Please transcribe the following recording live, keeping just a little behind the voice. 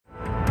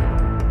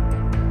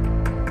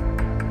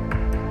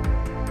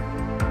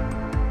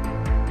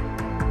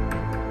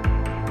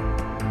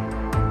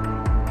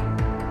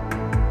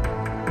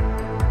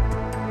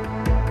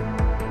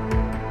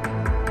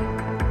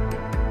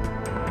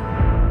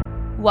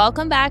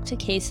Welcome back to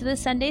Case of the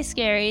Sunday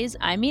Scaries.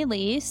 I'm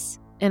Elise.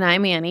 And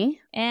I'm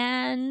Annie.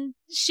 And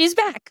she's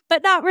back,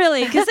 but not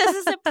really, because this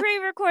is a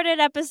pre-recorded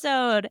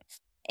episode.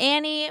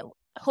 Annie,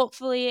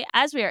 hopefully,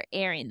 as we are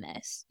airing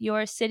this,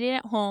 you're sitting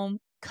at home,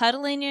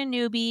 cuddling your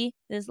newbie,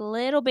 this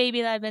little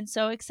baby that I've been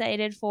so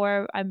excited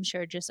for. I'm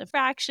sure just a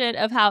fraction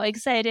of how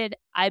excited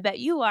I bet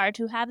you are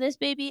to have this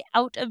baby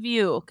out of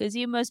you, because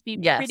you must be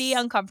pretty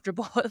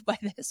uncomfortable by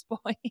this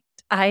point.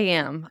 I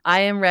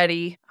am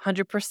ready,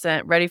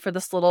 100% ready for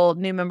this little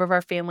new member of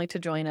our family to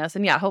join us.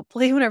 And yeah,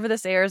 hopefully whenever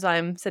this airs,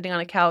 I'm sitting on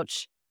a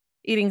couch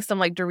eating some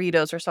like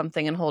Doritos or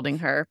something and holding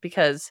her,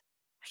 because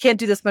I can't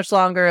do this much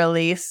longer,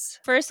 Elise.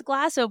 First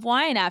glass of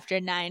wine after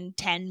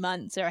 9-10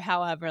 months or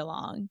however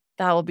long.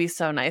 That will be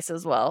so nice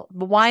as well.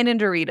 The wine and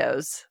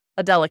Doritos,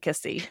 a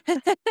delicacy.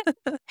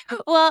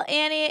 Well,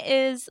 Annie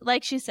is,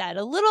 like she said,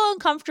 a little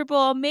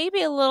uncomfortable,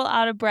 maybe a little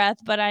out of breath,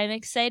 but I'm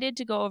excited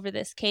to go over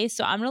this case.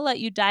 So I'm going to let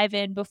you dive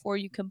in before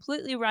you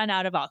completely run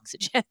out of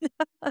oxygen.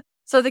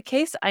 So the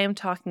case I am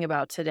talking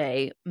about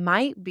today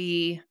might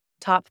be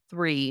top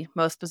 3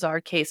 most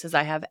bizarre cases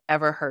I have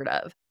ever heard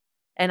of.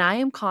 And I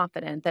am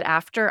confident that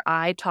after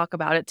I talk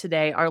about it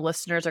today, our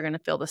listeners are going to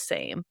feel the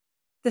same.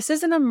 This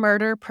isn't a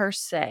murder per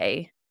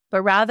se,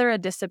 but rather a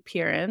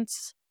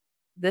disappearance.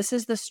 This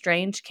is the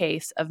strange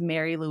case of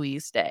Mary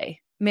Louise Day.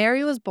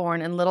 Mary was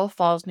born in Little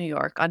Falls, New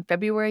York on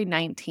February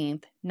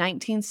 19th,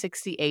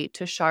 1968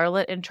 to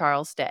Charlotte and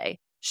Charles Day.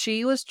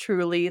 She was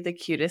truly the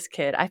cutest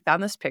kid. I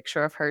found this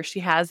picture of her. She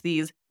has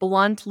these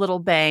blunt little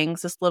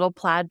bangs, this little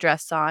plaid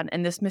dress on,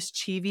 and this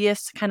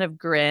mischievous kind of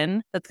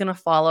grin that's going to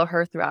follow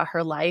her throughout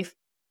her life.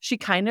 She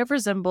kind of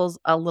resembles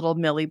a little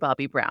Millie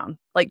Bobby Brown,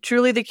 like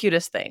truly the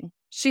cutest thing.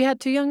 She had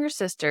 2 younger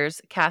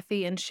sisters,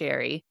 Kathy and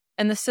Sherry,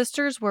 and the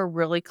sisters were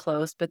really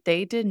close, but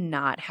they did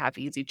not have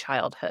easy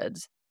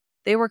childhoods.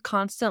 They were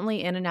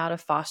constantly in and out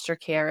of foster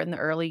care in the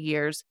early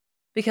years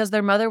because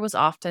their mother was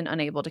often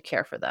unable to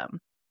care for them.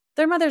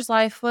 Their mother's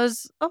life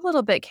was a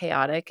little bit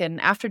chaotic,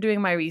 and after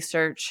doing my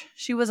research,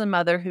 she was a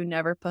mother who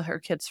never put her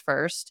kids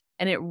first,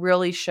 and it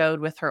really showed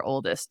with her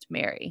oldest,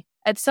 Mary.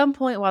 At some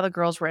point while the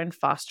girls were in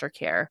foster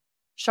care,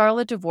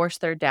 Charlotte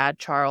divorced their dad,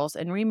 Charles,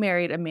 and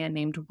remarried a man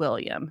named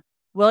William.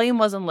 William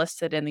was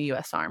enlisted in the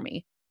U.S.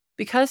 Army.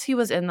 Because he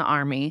was in the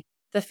Army,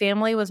 the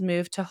family was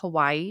moved to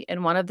Hawaii,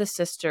 and one of the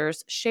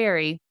sisters,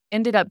 Sherry,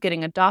 ended up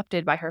getting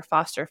adopted by her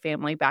foster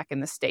family back in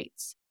the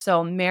States.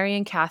 So Mary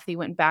and Kathy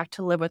went back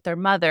to live with their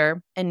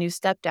mother and new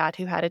stepdad,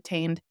 who had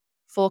attained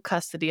full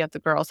custody of the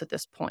girls at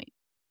this point.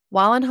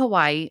 While in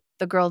Hawaii,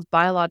 the girls'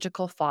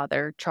 biological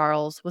father,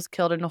 Charles, was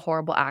killed in a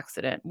horrible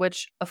accident,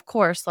 which, of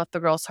course, left the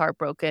girls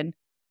heartbroken.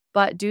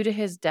 But due to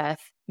his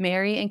death,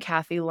 Mary and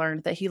Kathy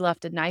learned that he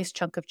left a nice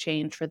chunk of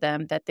change for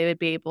them that they would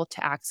be able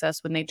to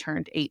access when they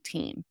turned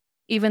 18.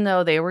 Even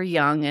though they were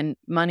young and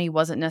money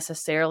wasn't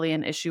necessarily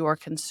an issue or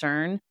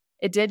concern,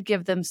 it did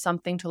give them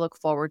something to look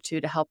forward to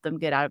help them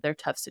get out of their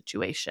tough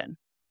situation.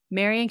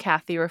 Mary and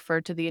Kathy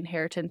referred to the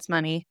inheritance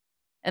money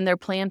and their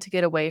plan to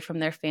get away from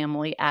their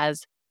family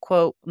as,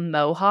 quote,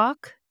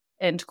 Mohawk,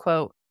 end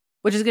quote,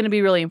 which is going to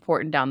be really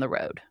important down the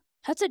road.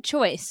 That's a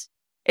choice.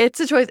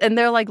 It's a choice, and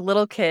they're like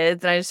little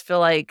kids, and I just feel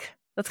like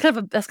that's kind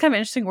of an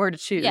interesting word to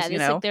choose. Yeah, it's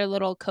like their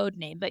little code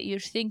name, but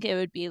you'd think it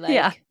would be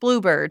like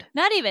Bluebird,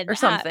 not even or that,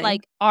 something.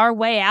 Like Our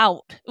Way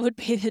Out would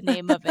be the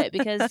name of it,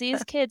 because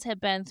these kids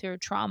have been through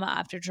trauma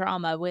after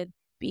trauma with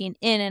being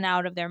in and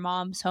out of their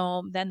mom's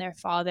home, then their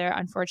father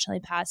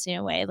unfortunately passing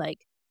away.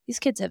 Like these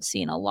kids have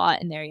seen a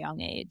lot in their young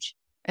age,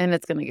 and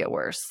it's going to get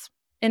worse.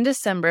 In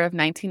December of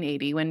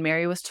 1980, when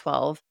Mary was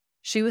 12.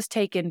 She was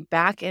taken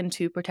back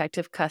into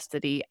protective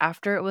custody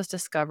after it was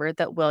discovered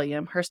that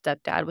William, her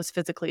stepdad, was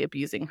physically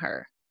abusing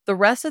her. The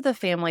rest of the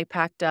family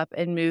packed up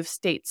and moved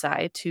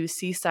stateside to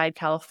Seaside,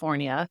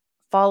 California,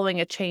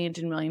 following a change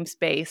in William's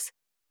base.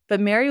 But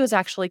Mary was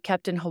actually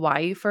kept in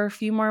Hawaii for a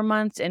few more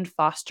months in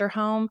foster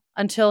home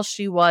until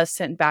she was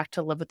sent back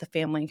to live with the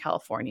family in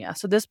California.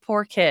 So this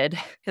poor kid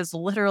is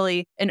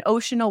literally an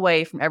ocean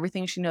away from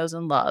everything she knows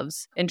and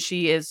loves, and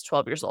she is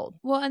 12 years old.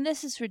 Well, and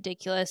this is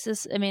ridiculous.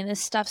 This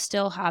stuff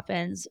still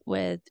happens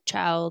with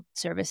child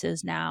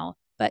services now,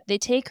 but they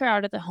take her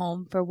out of the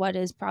home for what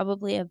is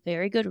probably a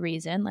very good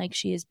reason, like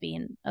she is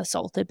being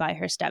assaulted by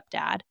her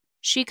stepdad.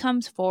 She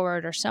comes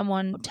forward or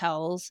someone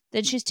tells,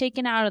 then she's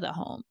taken out of the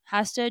home,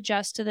 has to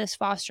adjust to this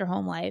foster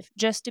home life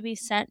just to be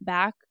sent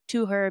back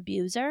to her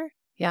abuser.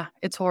 Yeah,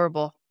 it's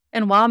horrible.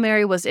 And while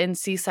Mary was in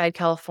Seaside,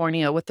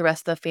 California with the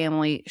rest of the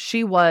family,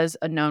 she was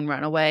a known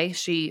runaway.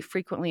 She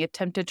frequently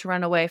attempted to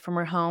run away from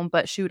her home,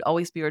 but she would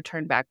always be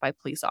returned back by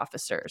police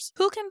officers.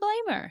 Who can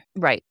blame her?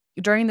 Right.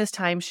 During this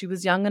time, she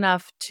was young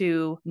enough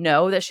to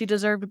know that she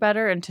deserved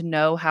better and to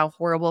know how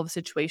horrible of a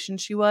situation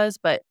she was,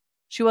 but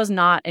she was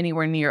not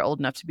anywhere near old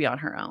enough to be on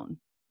her own.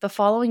 The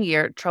following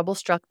year, trouble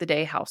struck the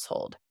Day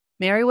household.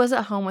 Mary was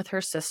at home with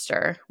her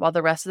sister while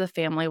the rest of the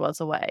family was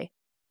away.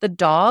 The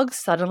dog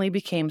suddenly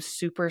became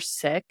super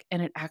sick,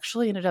 and it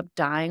actually ended up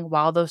dying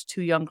while those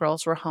 2 young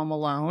girls were home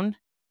alone.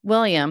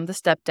 William, the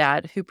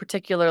stepdad, who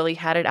particularly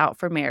had it out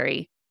for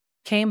Mary,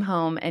 came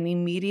home and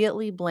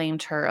immediately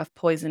blamed her of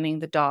poisoning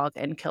the dog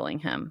and killing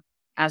him.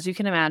 As you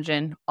can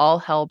imagine, all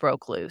hell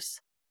broke loose.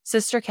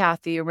 Sister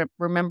Kathy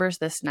remembers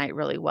this night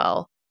really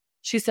well.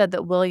 She said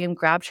that William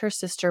grabbed her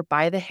sister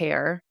by the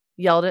hair,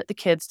 yelled at the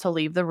kids to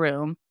leave the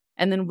room,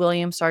 and then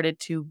William started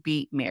to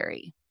beat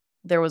Mary.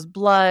 There was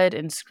blood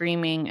and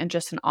screaming and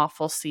just an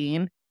awful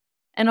scene,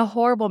 and a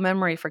horrible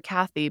memory for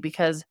Kathy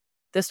because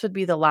this would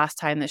be the last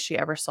time that she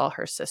ever saw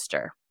her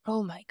sister.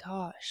 Oh my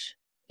gosh.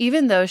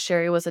 Even though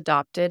Sherry was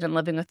adopted and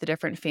living with a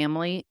different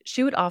family,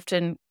 she would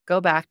often go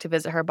back to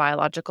visit her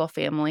biological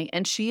family,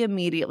 and she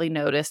immediately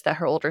noticed that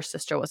her older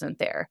sister wasn't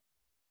there.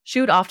 She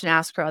would often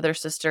ask her other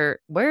sister,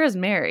 "Where is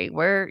Mary?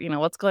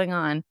 What's going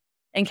on?"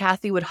 And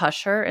Kathy would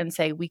hush her and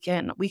say, we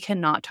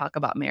cannot talk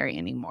about Mary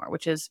anymore,"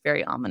 which is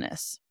very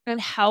ominous. And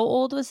how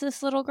old was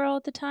this little girl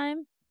at the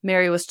time?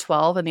 Mary was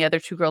 12 and the other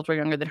two girls were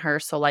younger than her,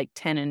 so like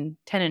 10 and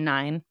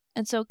 9.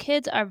 And so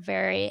kids are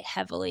very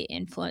heavily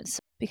influenced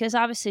because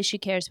obviously she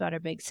cares about her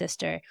big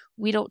sister.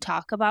 We don't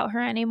talk about her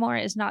anymore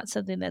is not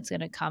something that's going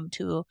to come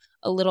to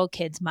a little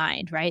kid's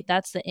mind, right?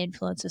 That's the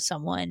influence of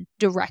someone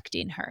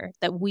directing her,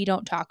 that we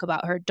don't talk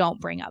about her, don't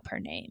bring up her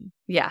name.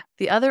 Yeah.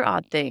 The other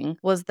odd thing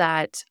was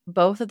that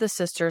both of the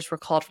sisters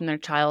recalled from their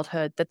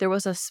childhood that there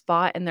was a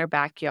spot in their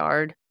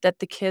backyard that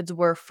the kids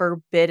were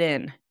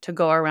forbidden to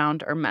go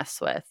around or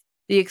mess with.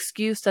 The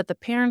excuse that the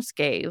parents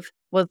gave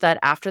was that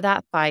after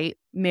that fight,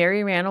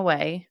 Mary ran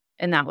away,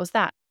 and that was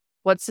that.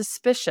 What's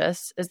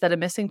suspicious is that a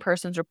missing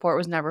persons report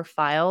was never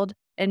filed,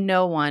 and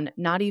no one,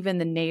 not even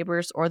the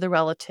neighbors or the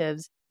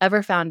relatives,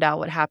 ever found out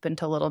what happened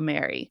to little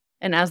Mary.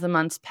 And as the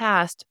months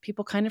passed,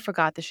 people kind of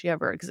forgot that she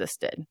ever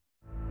existed.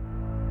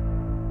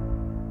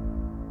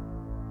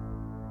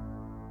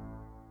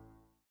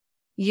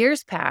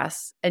 Years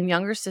pass, and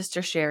younger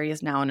sister Sherry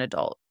is now an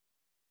adult.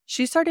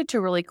 She started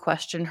to really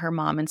question her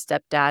mom and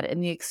stepdad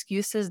and the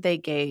excuses they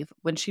gave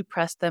when she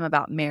pressed them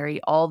about Mary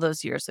all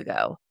those years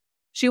ago.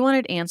 She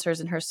wanted answers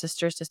in her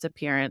sister's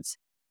disappearance,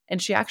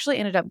 and she actually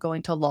ended up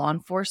going to law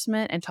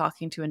enforcement and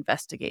talking to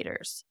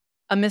investigators.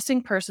 A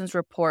missing persons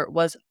report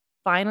was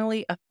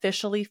finally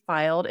officially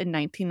filed in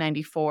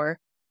 1994,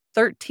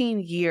 13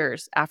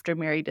 years after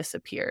Mary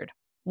disappeared.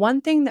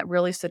 One thing that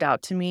really stood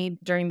out to me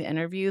during the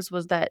interviews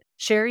was that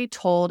Sherry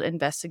told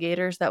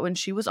investigators that when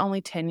she was only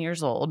 10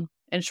 years old,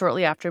 and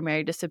shortly after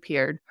Mary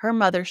disappeared, her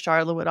mother,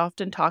 Charlotte, would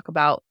often talk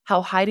about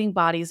how hiding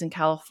bodies in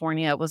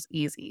California was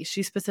easy.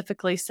 She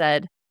specifically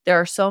said, "There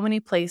are so many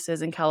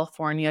places in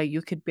California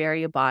you could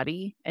bury a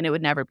body and it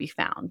would never be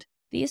found."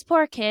 These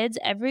poor kids,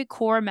 every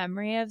core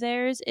memory of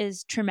theirs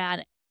is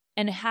traumatic.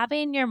 And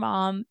having your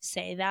mom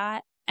say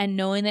that and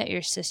knowing that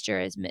your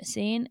sister is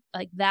missing,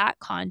 like that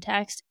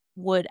context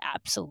would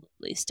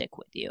absolutely stick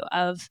with you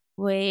of,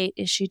 wait,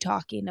 is she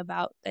talking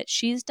about that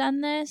she's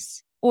done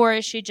this? Or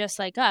is she just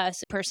like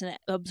us, a person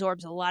that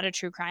absorbs a lot of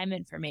true crime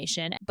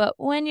information? But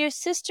when your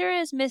sister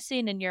is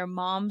missing and your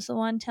mom's the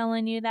one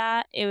telling you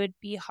that, it would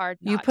be hard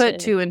not to. You put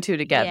two and two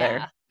together.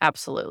 Yeah.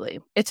 Absolutely.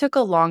 It took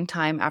a long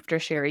time after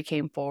Sherry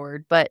came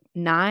forward, but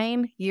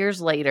 9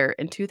 years later,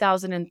 in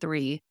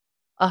 2003,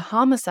 a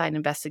homicide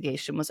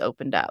investigation was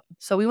opened up.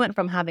 So we went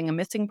from having a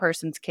missing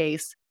persons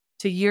case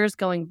to years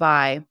going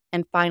by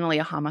and finally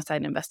a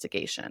homicide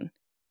investigation.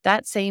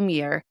 That same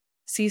year,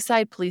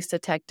 Seaside Police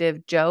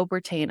Detective Joe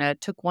Bertana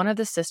took one of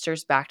the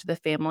sisters back to the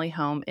family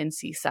home in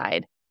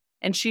Seaside,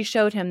 and she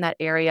showed him that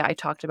area I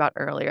talked about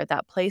earlier,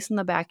 that place in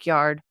the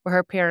backyard where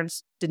her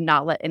parents did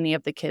not let any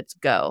of the kids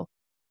go.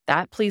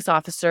 That police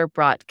officer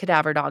brought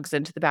cadaver dogs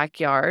into the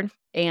backyard,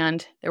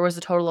 and there was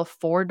a total of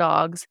 4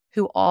 dogs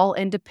who all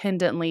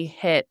independently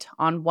hit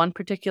on one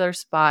particular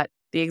spot,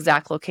 the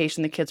exact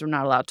location the kids were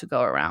not allowed to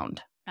go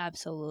around.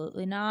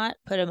 Absolutely not.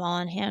 Put them all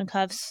in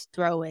handcuffs,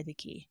 throw away the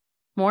key.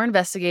 More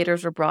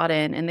investigators were brought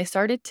in and they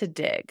started to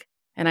dig.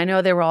 And I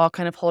know they were all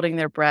kind of holding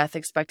their breath,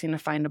 expecting to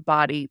find a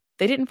body.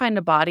 They didn't find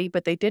a body,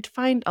 but they did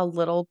find a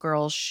little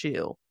girl's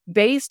shoe.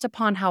 Based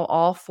upon how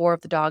all 4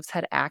 of the dogs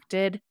had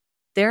acted,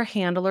 their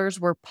handlers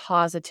were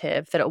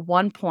positive that at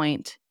one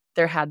point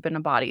there had been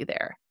a body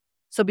there.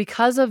 So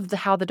because of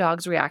how the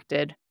dogs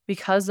reacted,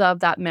 because of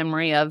that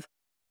memory of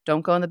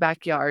don't go in the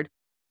backyard,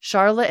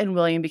 Charlotte and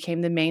William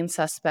became the main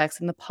suspects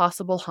in the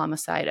possible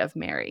homicide of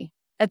Mary.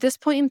 At this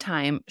point in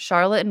time,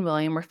 Charlotte and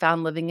William were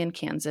found living in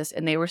Kansas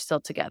and they were still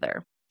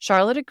together.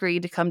 Charlotte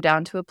agreed to come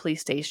down to a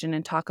police station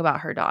and talk about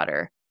her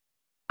daughter.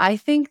 I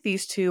think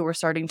these two were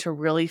starting to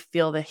really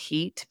feel the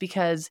heat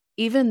because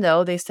even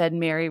though they said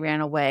Mary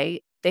ran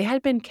away, they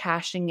had been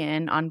cashing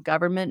in on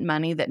government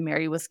money that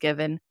Mary was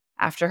given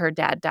after her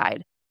dad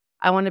died.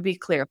 I want to be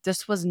clear,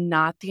 this was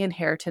not the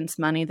inheritance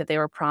money that they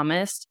were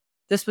promised.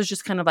 This was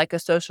just kind of like a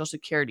Social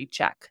Security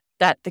check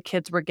that the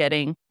kids were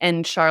getting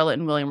and Charlotte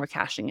and William were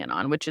cashing in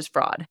on, which is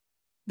fraud.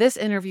 This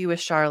interview with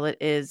Charlotte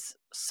is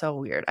so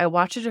weird. I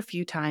watched it a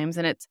few times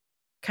and it's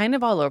kind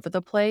of all over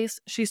the place.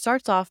 She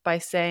starts off by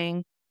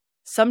saying,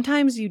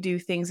 "Sometimes you do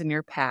things in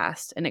your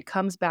past and it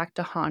comes back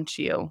to haunt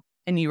you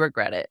and you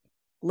regret it."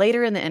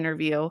 Later in the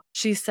interview,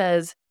 she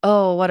says,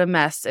 "Oh, what a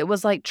mess. It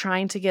was like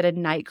trying to get a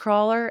night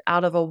crawler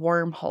out of a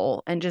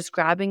wormhole and just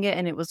grabbing it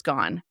and it was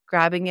gone,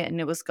 grabbing it and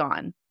it was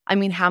gone. I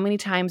mean, how many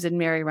times did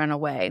Mary run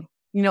away?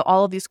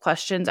 All of these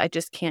questions I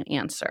just can't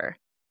answer."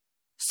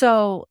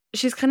 So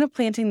she's kind of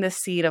planting this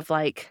seed of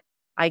like,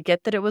 I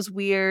get that it was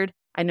weird.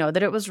 I know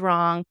that it was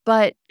wrong,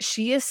 but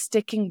she is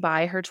sticking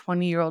by her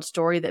 20-year-old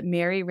story that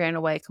Mary ran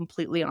away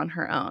completely on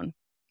her own.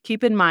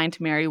 Keep in mind,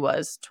 Mary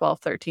was 12,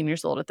 13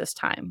 years old at this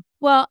time.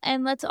 Well,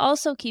 and let's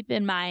also keep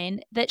in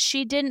mind that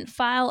she didn't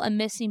file a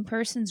missing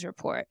persons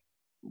report.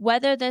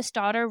 Whether this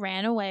daughter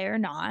ran away or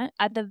not,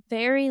 at the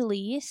very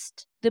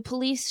least, the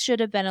police should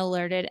have been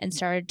alerted and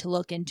started to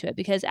look into it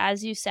because,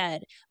 as you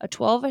said, a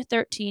 12 or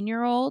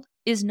 13-year-old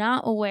is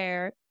not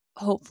aware,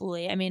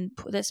 hopefully. I mean,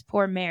 this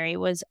poor Mary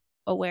was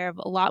aware of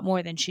a lot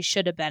more than she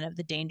should have been of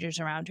the dangers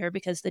around her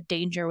because the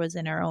danger was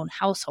in her own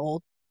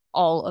household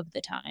all of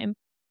the time.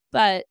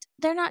 But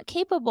they're not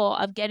capable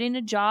of getting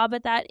a job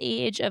at that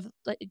age, of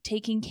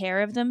taking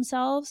care of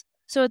themselves.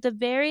 So at the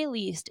very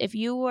least, if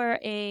you were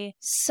a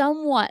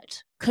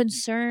somewhat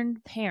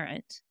concerned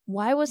parent,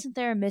 why wasn't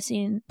there a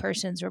missing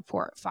persons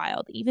report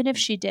filed, even if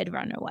she did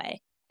run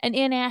away? And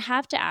Annie, I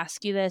have to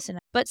ask you this,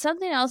 but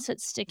something else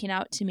that's sticking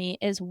out to me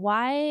is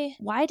why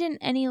didn't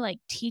any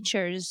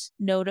teachers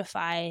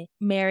notify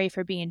Mary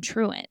for being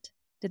truant?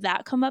 Did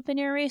that come up in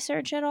your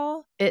research at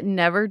all? It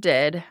never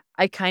did.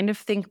 I kind of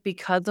think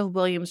because of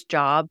William's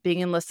job being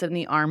enlisted in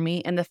the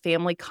Army and the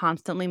family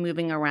constantly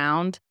moving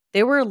around,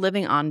 they were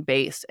living on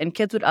base and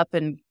kids would up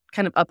and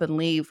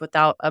leave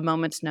without a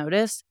moment's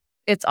notice.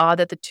 It's odd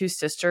that the two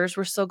sisters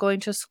were still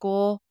going to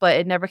school, but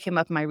it never came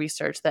up in my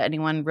research that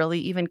anyone really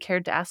even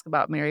cared to ask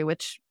about Mary,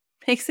 which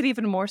makes it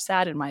even more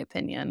sad in my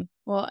opinion.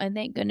 Well, and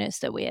thank goodness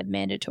that we have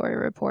mandatory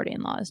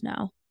reporting laws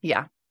now.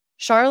 Yeah.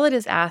 Charlotte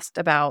is asked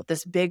about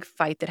this big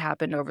fight that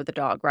happened over the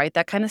dog, right?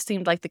 That kind of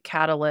seemed like the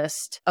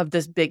catalyst of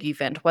this big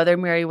event, whether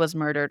Mary was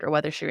murdered or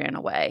whether she ran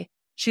away.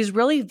 She's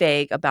really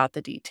vague about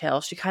the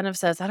details. She kind of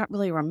says, I don't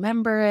really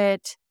remember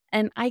it.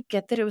 And I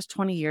get that it was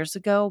 20 years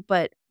ago,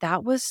 but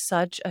that was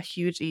such a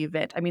huge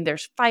event. I mean,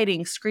 there's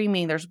fighting,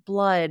 screaming, there's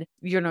blood.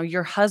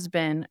 Your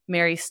husband,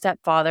 Mary's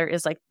stepfather,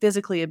 is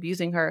physically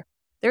abusing her.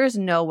 There is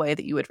no way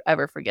that you would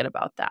ever forget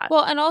about that.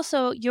 Well, and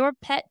also your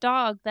pet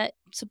dog that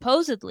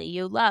supposedly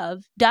you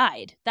love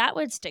died. That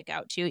would stick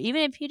out to you.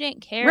 Even if you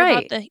didn't care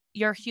about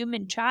your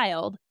human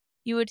child,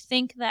 you would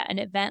think that an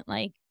event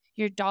like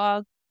your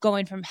dog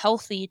going from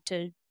healthy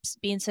to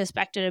being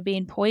suspected of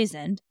being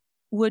poisoned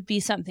would be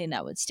something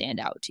that would stand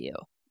out to you.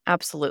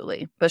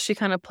 Absolutely. But she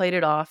kind of played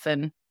it off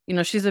and,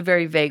 she's a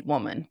very vague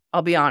woman.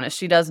 I'll be honest.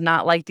 She does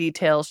not like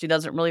details. She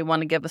doesn't really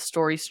want to give a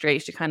story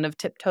straight. She kind of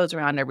tiptoes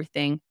around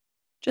everything.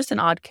 Just an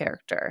odd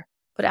character.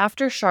 But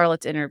after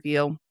Charlotte's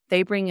interview,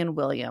 they bring in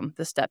William,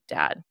 the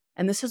stepdad.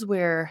 And this is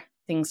where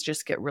things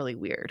just get really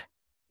weird.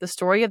 The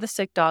story of the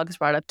sick dog is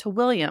brought up to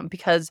William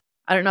because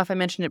I don't know if I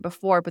mentioned it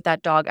before, but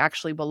that dog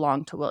actually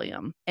belonged to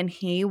William. And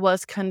he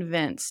was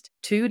convinced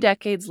 2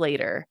 decades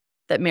later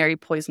that Mary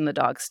poisoned the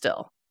dog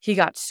still. He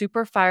got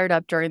super fired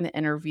up during the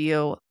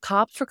interview.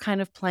 Cops were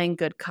kind of playing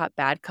good cop,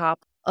 bad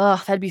cop.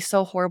 Ugh, that'd be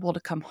so horrible to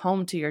come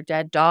home to your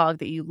dead dog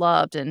that you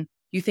loved and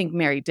you think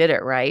Mary did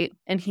it, right?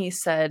 And he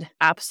said,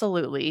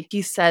 absolutely.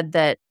 He said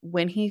that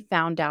when he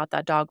found out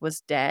that dog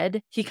was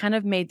dead, he kind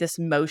of made this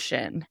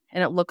motion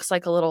and it looks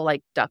like a little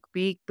duck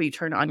beak, but you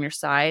turn it on your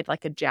side,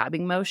 like a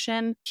jabbing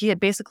motion. He had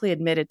basically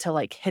admitted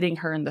to hitting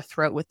her in the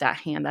throat with that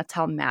hand. That's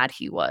how mad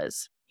he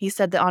was. He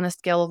said that on a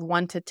scale of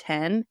 1 to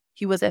 10,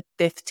 he was at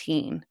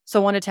 15.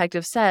 So one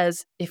detective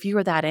says, if you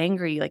were that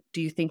angry,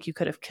 do you think you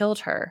could have killed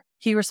her?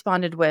 He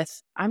responded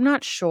with, I'm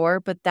not sure,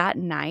 but that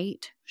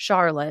night,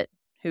 Charlotte,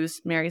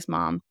 who's Mary's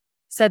mom,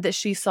 said that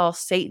she saw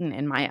Satan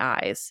in my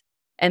eyes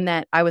and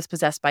that I was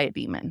possessed by a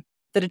demon.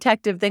 The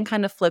detective then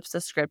kind of flips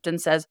the script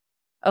and says,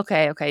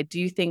 okay, do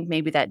you think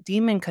maybe that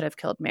demon could have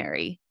killed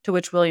Mary? To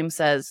which William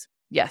says,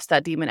 yes,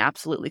 that demon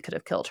absolutely could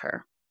have killed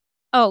her.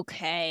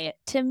 Okay.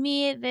 To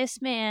me,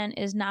 this man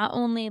is not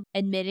only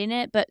admitting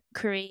it, but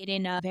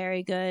creating a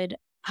very good,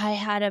 I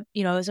had it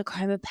was a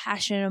crime of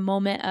passion, a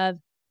moment of,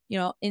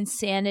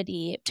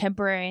 insanity,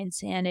 temporary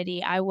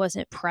insanity. I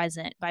wasn't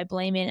present by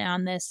blaming it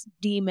on this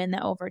demon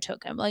that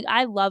overtook him.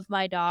 I love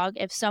my dog.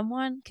 If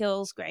someone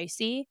kills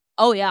Gracie,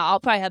 oh yeah, I'll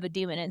probably have a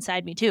demon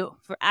inside me too,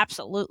 for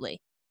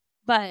absolutely.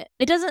 But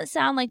it doesn't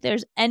sound like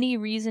there's any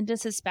reason to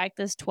suspect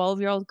this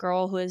 12-year-old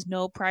girl who has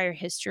no prior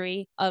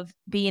history of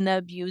being an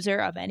abuser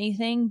of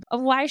anything,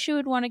 of why she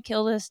would want to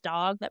kill this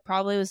dog that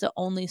probably was the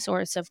only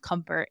source of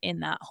comfort in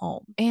that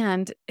home.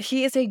 And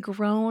he is a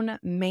grown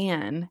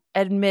man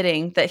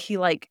admitting that he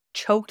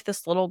choked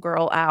this little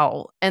girl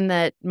out and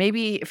that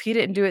maybe if he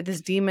didn't do it, this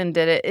demon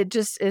did it. It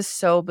just is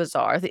so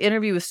bizarre. The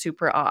interview was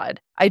super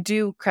odd. I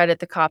do credit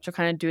the cops for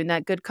kind of doing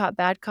that good cop,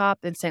 bad cop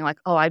and saying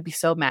oh, I'd be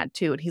so mad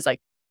too. And he's like,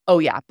 oh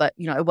yeah, but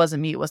it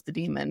wasn't me, it was the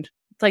demon.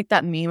 It's like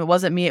that meme, it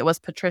wasn't me, it was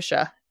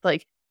Patricia.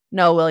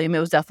 No, William, it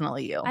was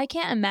definitely you. I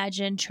can't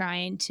imagine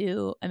trying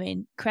to,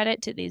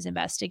 credit to these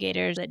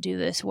investigators that do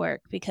this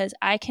work because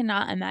I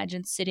cannot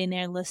imagine sitting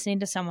there listening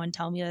to someone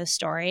tell me this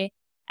story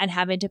and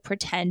having to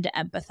pretend to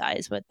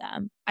empathize with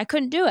them. I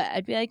couldn't do it.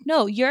 I'd be like,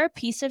 no, you're a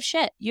piece of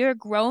shit. You're a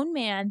grown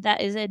man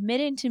that is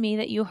admitting to me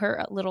that you hurt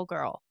a little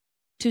girl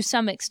to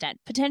some extent,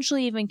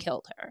 potentially even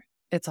killed her.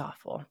 It's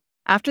awful.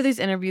 After these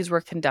interviews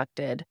were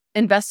conducted,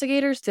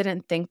 investigators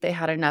didn't think they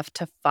had enough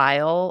to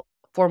file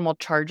formal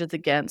charges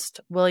against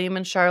William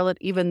and Charlotte,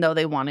 even though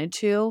they wanted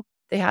to.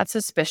 They had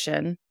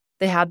suspicion.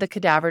 They had the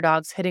cadaver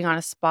dogs hitting on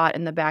a spot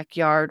in the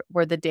backyard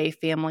where the Day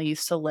family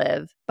used to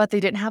live, but they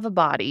didn't have a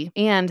body,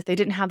 and they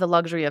didn't have the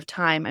luxury of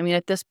time. I mean,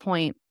 at this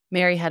point,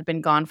 Mary had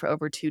been gone for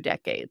over 2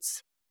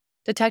 decades.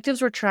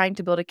 Detectives were trying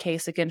to build a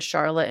case against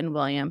Charlotte and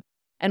William,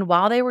 and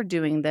while they were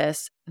doing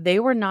this, they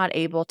were not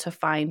able to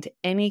find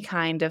any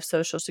kind of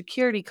social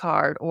security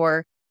card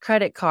or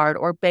credit card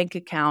or bank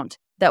account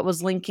that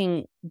was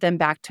linking them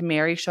back to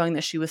Mary, showing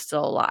that she was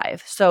still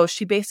alive. So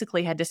she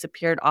basically had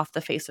disappeared off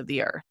the face of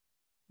the earth.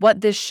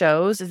 What this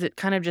shows is it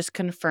kind of just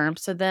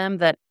confirms to them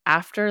that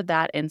after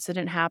that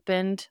incident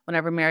happened,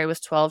 whenever Mary was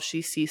 12,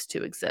 she ceased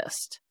to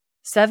exist.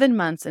 7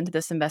 months into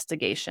this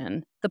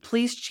investigation, the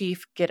police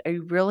chief get a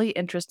really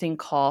interesting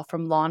call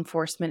from law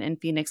enforcement in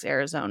Phoenix,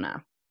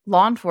 Arizona.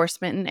 Law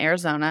enforcement in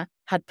Arizona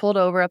had pulled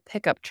over a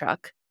pickup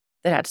truck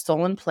that had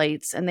stolen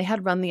plates, and they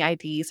had run the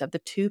IDs of the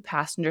 2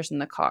 passengers in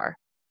the car.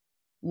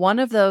 One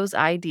of those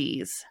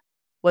IDs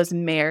was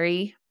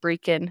Mary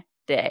freaking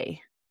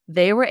Day.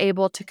 They were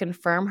able to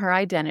confirm her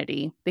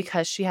identity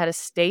because she had a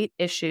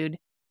state-issued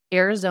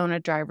Arizona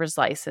driver's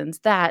license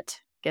that,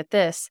 get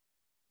this,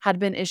 had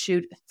been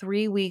issued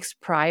 3 weeks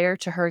prior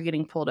to her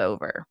getting pulled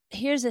over.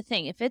 Here's the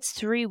thing. If it's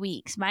 3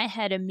 weeks, my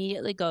head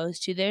immediately goes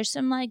to there's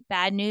some like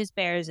bad news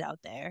bears out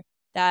there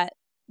that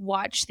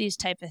watch these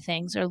type of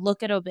things or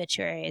look at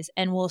obituaries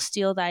and will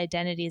steal the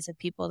identities of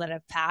people that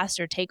have passed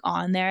or take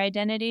on their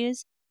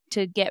identities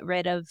to get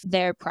rid of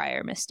their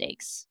prior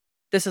mistakes.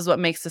 This is what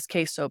makes this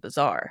case so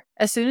bizarre.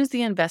 As soon as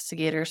the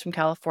investigators from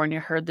California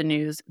heard the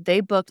news, they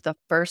booked the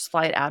first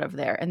flight out of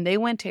there, and they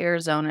went to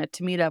Arizona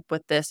to meet up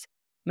with this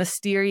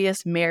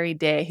mysterious Mary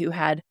Day who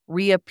had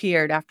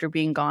reappeared after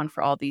being gone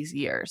for all these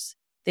years.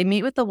 They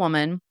meet with the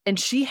woman, and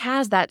she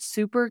has that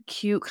super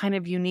cute, kind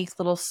of unique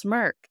little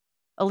smirk.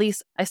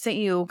 Elise, I sent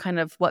you kind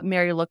of what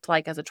Mary looked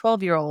like as a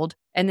 12-year-old,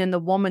 and then the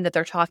woman that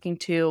they're talking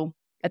to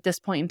at this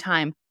point in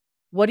time.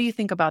 What do you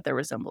think about their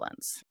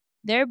resemblance?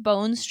 Their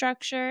bone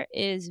structure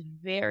is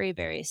very,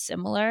 very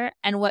similar.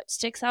 And what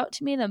sticks out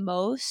to me the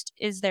most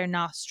is their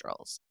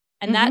nostrils.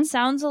 And that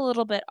sounds a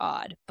little bit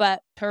odd,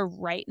 but her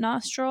right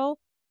nostril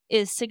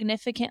is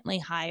significantly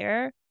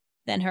higher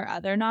than her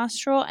other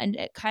nostril. And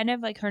it kind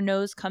of like her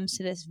nose comes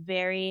to this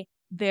very,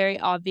 very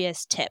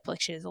obvious tip.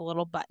 Like she has a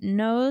little button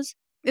nose.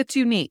 It's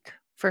unique,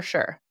 for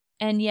sure.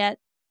 And yet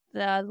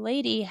the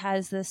lady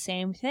has the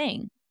same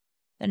thing.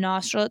 The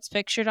nostril that's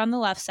pictured on the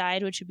left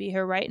side, which would be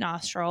her right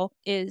nostril,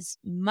 is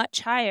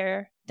much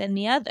higher than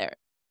the other.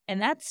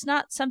 And that's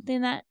not something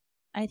that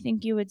I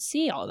think you would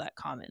see all that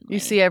commonly. You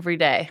see every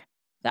day.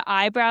 The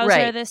eyebrows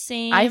are the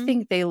same. I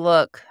think they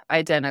look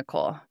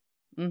identical.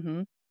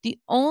 The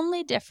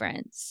only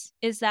difference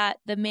is that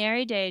the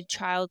Mary Day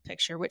child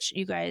picture, which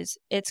you guys,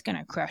 it's going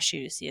to crush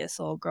you to see this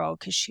little girl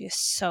because she is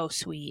so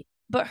sweet.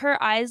 But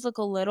her eyes look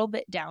a little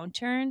bit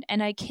downturned,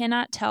 and I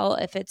cannot tell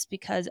if it's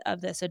because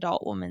of this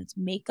adult woman's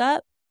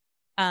makeup.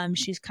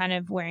 She's kind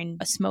of wearing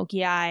a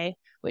smoky eye,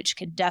 which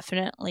could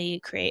definitely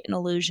create an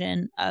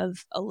illusion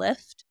of a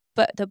lift.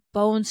 But the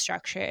bone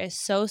structure is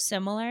so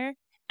similar,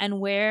 and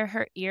where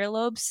her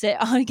earlobes sit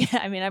on,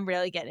 I mean, I'm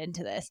really getting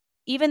into this.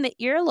 Even the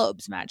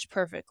earlobes match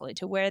perfectly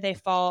to where they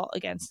fall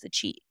against the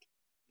cheek.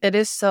 It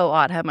is so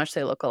odd how much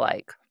they look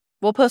alike.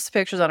 We'll post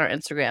pictures on our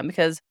Instagram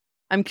because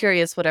I'm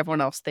curious what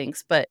everyone else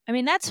thinks, but I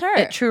mean, that's her.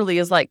 It truly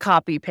is like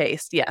copy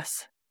paste,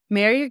 yes.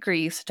 Mary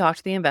agrees to talk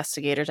to the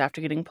investigators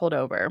after getting pulled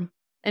over,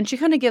 and she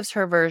kind of gives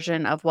her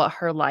version of what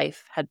her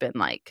life had been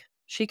like.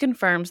 She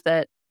confirms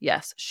that,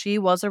 yes, she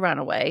was a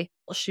runaway.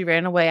 She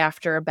ran away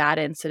after a bad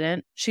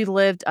incident. She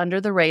lived under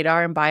the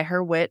radar and by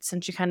her wits,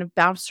 and she kind of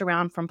bounced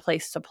around from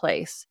place to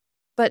place.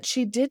 But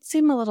she did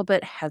seem a little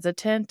bit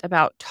hesitant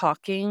about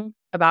talking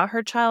about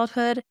her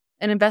childhood,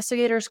 and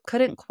investigators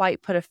couldn't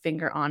quite put a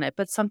finger on it,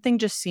 but something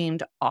just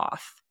seemed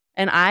off.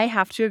 And I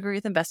have to agree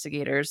with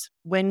investigators.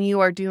 When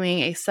you are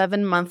doing a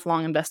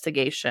 7-month-long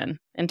investigation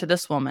into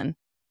this woman,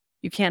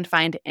 you can't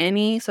find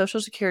any social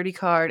security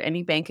card,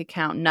 any bank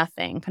account,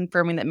 nothing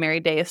confirming that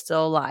Mary Day is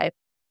still alive.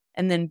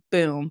 And then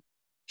boom,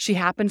 she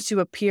happens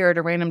to appear at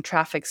a random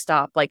traffic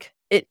stop. Like,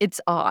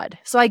 it's odd.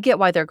 So I get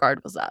why their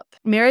guard was up.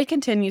 Mary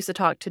continues to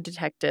talk to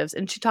detectives,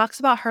 and she talks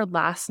about her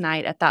last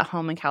night at that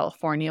home in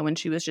California when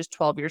she was just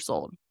 12 years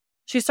old.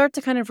 She starts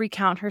to kind of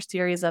recount her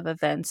series of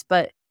events,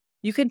 but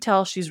you can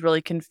tell she's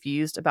really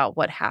confused about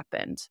what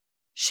happened.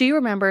 She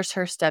remembers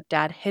her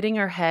stepdad hitting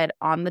her head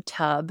on the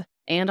tub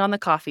and on the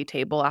coffee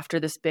table after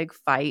this big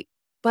fight,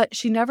 but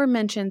she never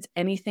mentions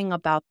anything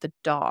about the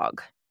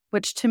dog,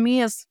 which to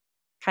me is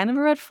kind of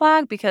a red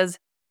flag because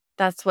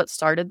that's what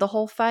started the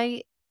whole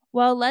fight.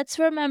 Well, let's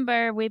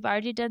remember we've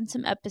already done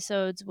some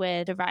episodes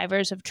with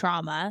survivors of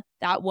trauma.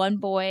 That one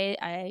boy,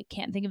 I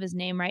can't think of his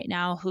name right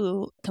now,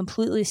 who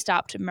completely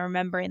stopped him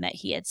remembering that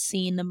he had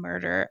seen the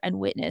murder and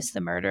witnessed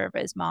the murder of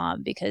his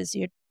mom because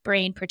your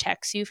brain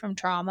protects you from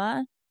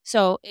trauma.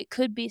 So it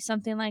could be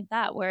something like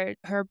that where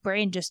her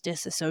brain just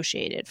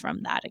disassociated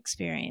from that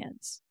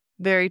experience.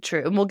 Very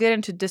true. And we'll get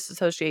into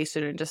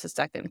disassociation in just a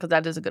second because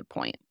that is a good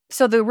point.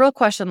 So the real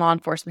question law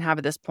enforcement have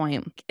at this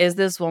point is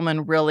this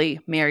woman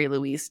really Mary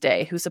Louise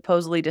Day, who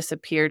supposedly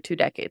disappeared 2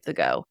 decades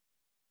ago?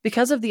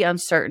 Because of the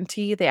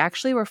uncertainty, they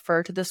actually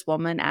refer to this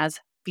woman as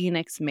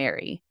Phoenix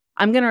Mary.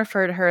 I'm going to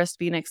refer to her as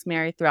Phoenix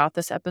Mary throughout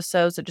this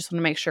episode, so just want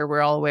to make sure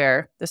we're all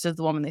aware this is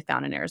the woman they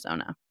found in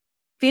Arizona.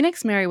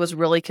 Phoenix Mary was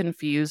really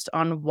confused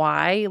on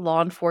why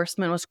law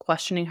enforcement was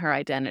questioning her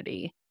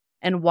identity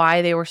and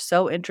why they were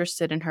so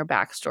interested in her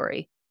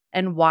backstory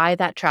and why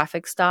that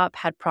traffic stop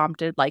had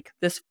prompted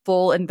this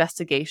full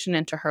investigation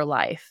into her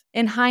life.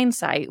 In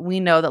hindsight, we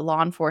know that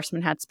law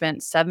enforcement had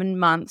spent 7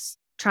 months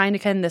trying to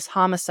pin this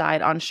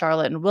homicide on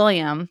Charlotte and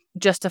William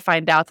just to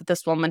find out that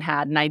this woman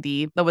had an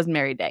ID that was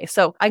Mary Day.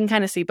 So I can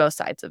kind of see both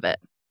sides of it.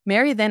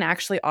 Mary then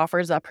actually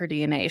offers up her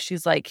DNA.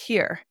 She's like,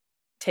 here,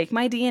 take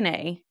my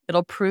DNA.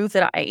 It'll prove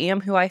that I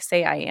am who I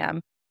say I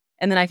am.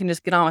 And then I can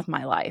just get on with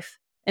my life.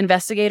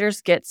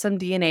 Investigators get some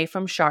DNA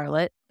from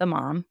Charlotte, the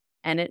mom,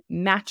 and it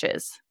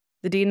matches.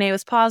 The DNA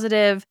was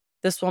positive.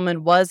 This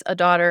woman was a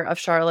daughter of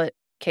Charlotte.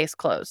 Case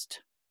closed.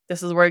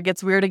 This is where it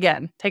gets weird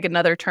again. Take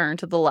another turn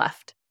to the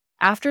left.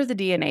 After the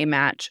DNA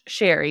match,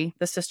 Sherry,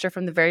 the sister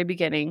from the very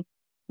beginning,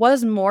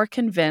 was more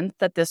convinced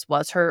that this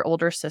was her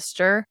older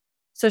sister,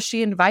 so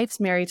she invites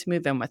Mary to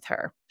move in with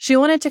her. She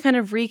wanted to kind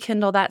of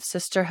rekindle that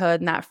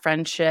sisterhood and that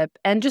friendship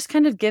and just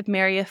kind of give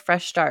Mary a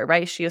fresh start,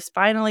 right? She is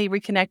finally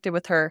reconnected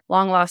with her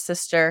long-lost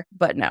sister,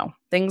 but no,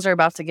 things are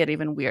about to get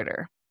even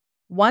weirder.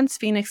 Once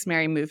Phoenix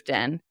Mary moved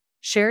in,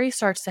 Sherry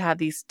starts to have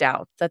these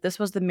doubts that this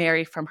was the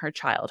Mary from her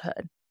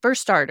childhood. For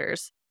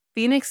starters,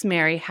 Phoenix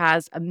Mary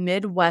has a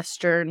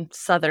Midwestern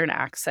Southern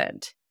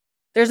accent.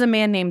 There's a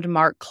man named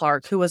Mark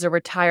Clark who was a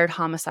retired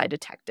homicide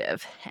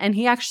detective, and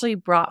he actually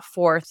brought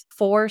forth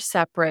 4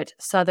 separate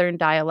Southern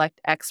dialect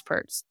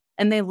experts,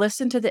 and they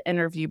listened to the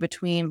interview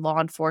between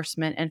law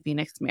enforcement and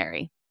Phoenix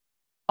Mary.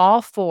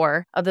 All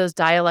 4 of those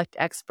dialect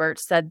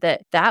experts said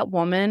that that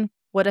woman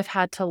would have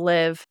had to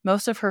live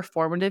most of her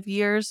formative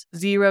years,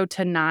 0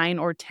 to 9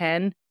 or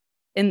 10,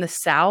 in the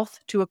South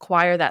to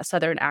acquire that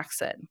Southern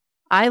accent.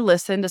 I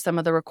listened to some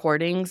of the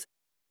recordings,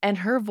 and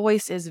her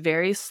voice is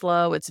very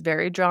slow. It's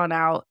very drawn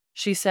out.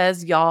 She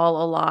says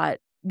y'all a lot.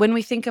 When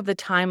we think of the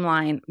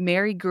timeline,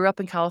 Mary grew up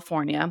in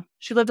California.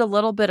 She lived a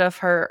little bit of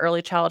her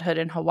early childhood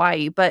in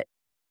Hawaii, but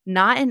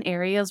not in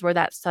areas where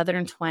that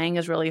Southern twang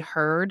is really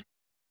heard.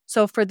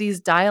 So for these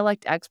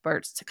dialect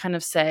experts to kind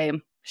of say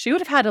she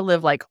would have had to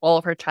live all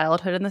of her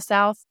childhood in the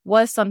South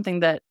was something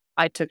that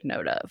I took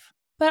note of.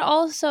 But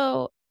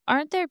also,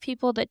 aren't there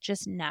people that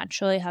just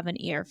naturally have an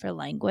ear for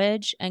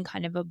language and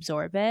kind of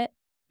absorb it?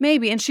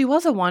 Maybe. And she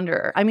was a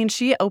wanderer. I mean,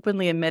 she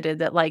openly admitted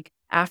that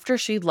after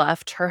she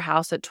left her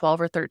house at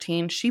 12 or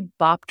 13, she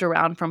bopped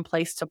around from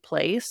place to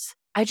place.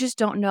 I just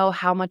don't know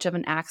how much of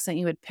an accent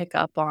you would pick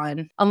up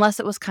on unless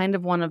it was kind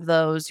of one of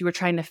those you were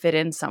trying to fit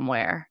in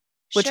somewhere,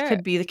 which Sure.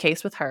 could be the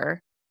case with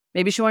her.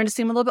 Maybe she wanted to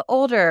seem a little bit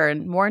older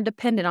and more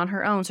independent on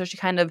her own, so she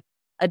kind of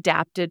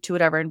adapted to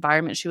whatever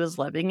environment she was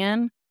living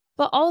in.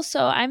 But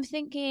also, I'm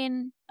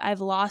thinking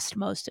I've lost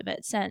most of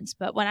it since,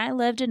 but when I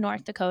lived in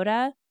North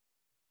Dakota,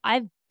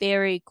 I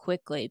very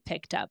quickly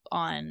picked up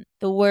on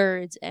the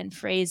words and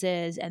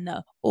phrases and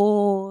the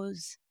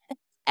ohs.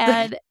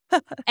 And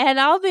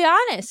I'll be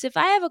honest, if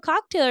I have a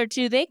cocktail or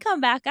two, they come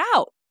back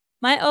out.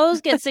 My ohs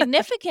get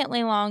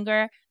significantly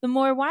longer the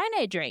more wine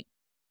I drink.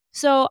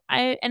 So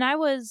I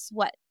was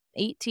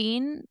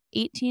 18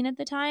 at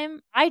the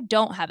time. I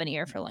don't have an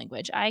ear for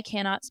language. I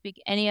cannot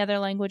speak any other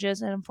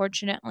languages, and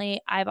unfortunately,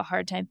 I have a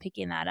hard time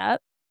picking that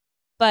up.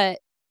 But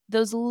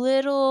those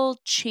little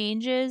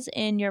changes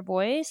in your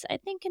voice, I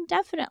think, can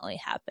definitely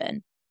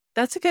happen.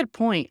 That's a good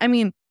point. I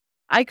mean,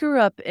 I grew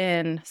up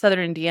in Southern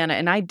Indiana,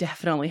 and I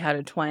definitely had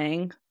a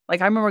twang. I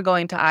remember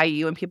going to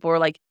IU, and people were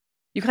like,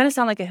 you kind of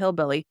sound like a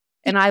hillbilly.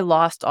 And I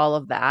lost all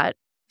of that.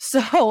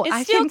 So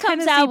It still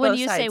comes out when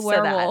you say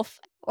werewolf.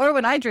 Or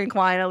when I drink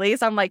wine, at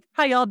least, I'm like,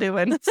 how y'all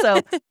doing?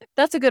 So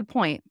that's a good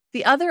point.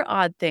 The other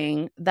odd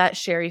thing that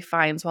Sherry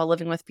finds while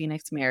living with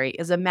Phoenix Mary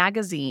is a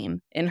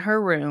magazine in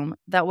her room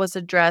that was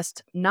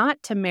addressed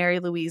not to Mary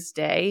Louise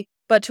Day,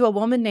 but to a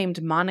woman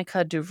named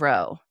Monica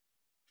Duvreau.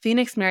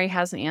 Phoenix Mary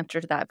has an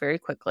answer to that very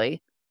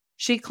quickly.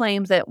 She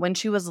claims that when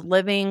she was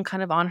living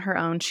kind of on her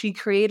own, she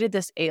created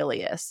this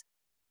alias,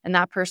 and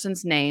that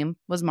person's name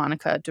was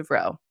Monica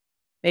Duvreau.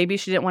 Maybe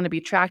she didn't want to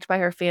be tracked by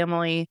her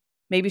family.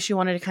 Maybe she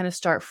wanted to kind of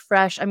start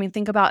fresh. I mean,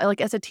 think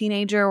about as a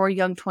teenager or a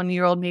young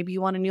 20-year-old, maybe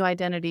you want a new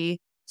identity.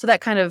 So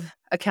that kind of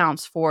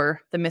accounts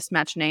for the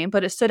mismatched name,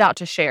 but it stood out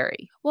to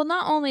Sherry. Well,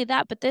 not only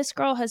that, but this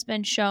girl has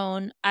been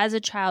shown as a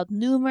child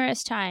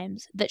numerous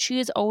times that she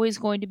is always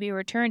going to be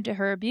returned to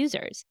her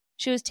abusers.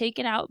 She was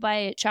taken out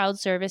by child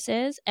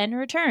services and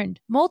returned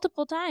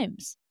multiple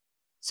times.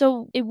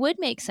 So it would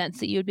make sense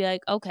that you'd be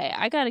like, okay,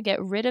 I got to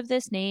get rid of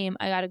this name.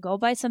 I got to go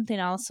buy something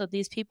else so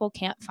these people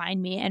can't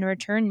find me and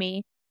return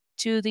me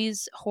to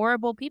these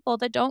horrible people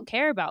that don't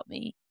care about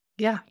me.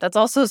 Yeah, that's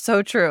also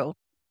so true.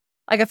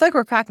 Like, I feel like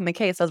we're cracking the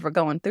case as we're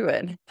going through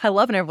it. I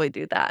love whenever we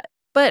do that.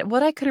 But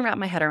what I couldn't wrap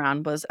my head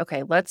around was,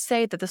 okay, let's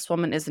say that this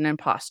woman is an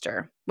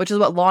imposter, which is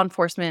what law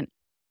enforcement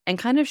and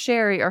kind of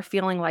Sherry are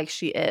feeling like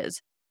she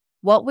is.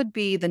 What would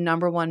be the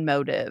number one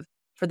motive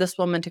for this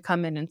woman to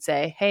come in and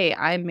say, hey,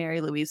 I'm Mary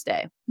Louise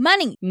Day?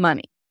 Money.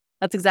 Money.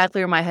 That's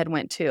exactly where my head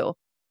went too.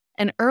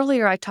 And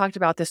earlier I talked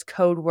about this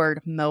code word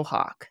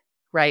Mohawk,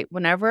 right?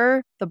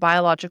 Whenever the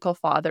biological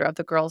father of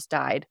the girls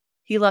died,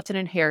 he left an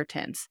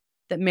inheritance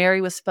that Mary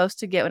was supposed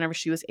to get whenever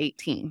she was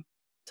 18.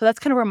 So that's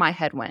kind of where my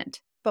head went.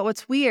 But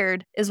what's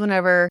weird is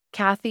whenever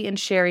Kathy and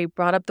Sherry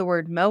brought up the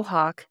word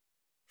Mohawk,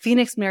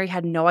 Phoenix Mary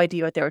had no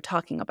idea what they were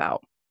talking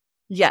about.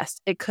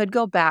 Yes, it could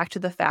go back to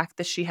the fact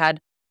that she had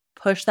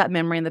pushed that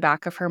memory in the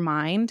back of her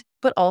mind,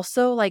 but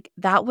also like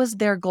that was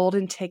their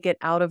golden ticket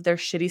out of their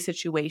shitty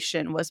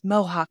situation was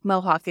Mohawk,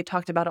 Mohawk. They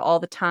talked about it all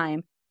the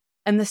time.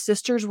 And the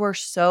sisters were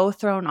so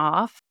thrown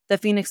off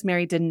that Phoenix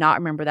Mary did not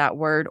remember that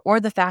word or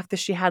the fact that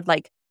she had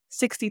like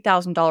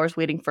 $60,000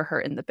 waiting for her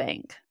in the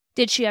bank.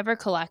 Did she ever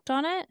collect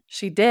on it?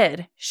 She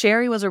did.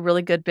 Sherry was a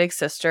really good big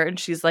sister, and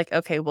she's like,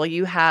 okay, well,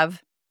 you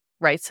have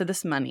rights to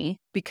this money.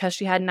 Because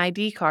she had an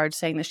ID card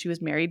saying that she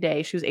was Mary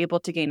Day, she was able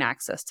to gain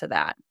access to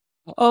that.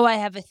 Oh, I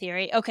have a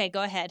theory. Okay,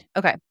 go ahead.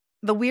 Okay.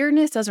 The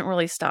weirdness doesn't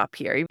really stop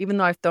here, even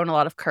though I've thrown a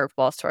lot of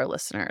curveballs to our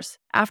listeners.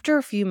 After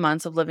a few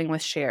months of living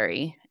with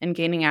Sherry and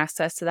gaining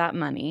access to that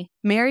money,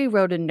 Mary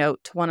wrote a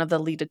note to one of the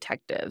lead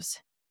detectives.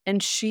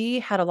 And she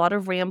had a lot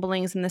of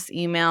ramblings in this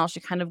email. She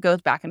kind of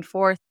goes back and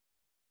forth.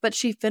 But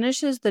she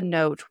finishes the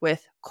note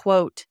with,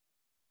 quote,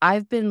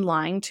 I've been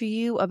lying to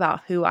you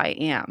about who I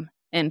am,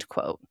 end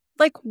quote.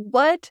 Like,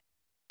 what?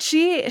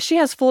 She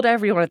has fooled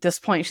everyone at this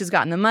point. She's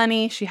gotten the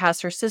money. She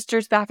has her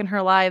sisters back in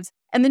her lives.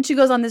 And then she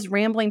goes on this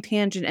rambling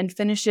tangent and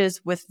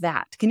finishes with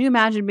that. Can you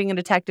imagine being a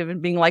detective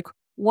and being like,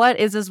 what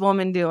is this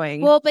woman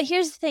doing? Well, but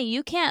here's the thing.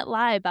 You can't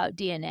lie about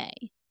DNA.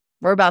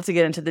 We're about to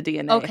get into the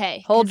DNA.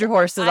 Okay. Hold your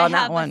horses on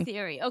that one. I have a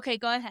theory. Okay,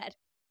 go ahead.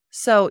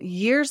 So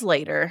years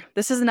later,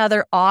 this is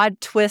another odd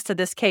twist to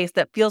this case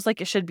that feels like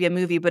it should be a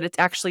movie, but it's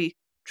actually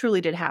truly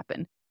did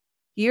happen.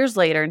 Years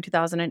later, in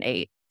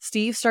 2008,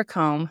 Steve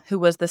Sarcombe, who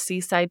was the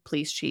Seaside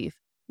police chief,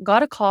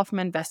 got a call from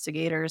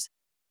investigators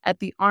at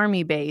the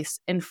Army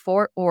base in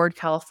Fort Ord,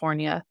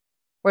 California,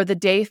 where the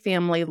Day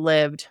family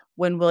lived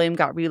when William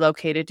got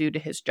relocated due to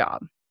his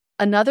job.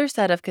 Another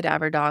set of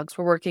cadaver dogs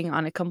were working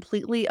on a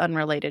completely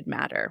unrelated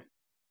matter.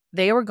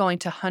 They were going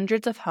to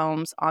hundreds of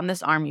homes on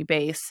this Army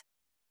base.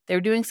 They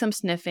were doing some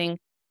sniffing.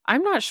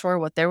 I'm not sure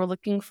what they were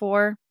looking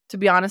for. To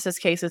be honest, this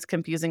case is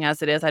confusing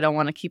as it is. I don't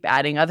want to keep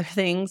adding other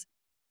things.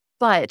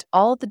 But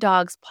all of the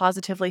dogs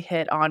positively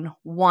hit on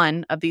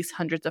one of these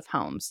hundreds of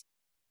homes.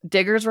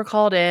 Diggers were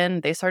called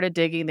in. They started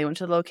digging. They went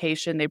to the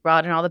location. They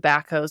brought in all the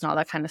backhoes and all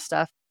that kind of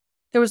stuff.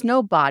 There was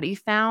no body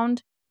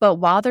found. But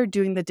while they're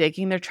doing the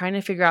digging, they're trying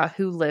to figure out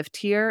who lived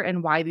here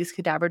and why these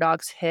cadaver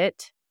dogs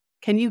hit.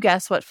 Can you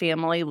guess what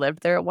family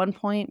lived there at one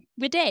point?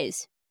 The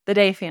Days. The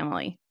Day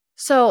family.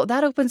 So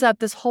that opens up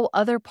this whole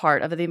other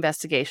part of the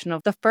investigation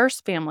of the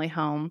first family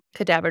home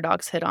cadaver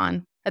dogs hit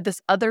on. At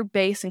this other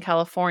base in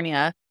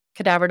California,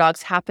 cadaver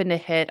dogs happened to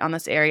hit on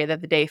this area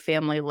that the Day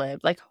family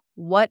lived. Like,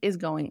 what is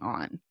going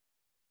on?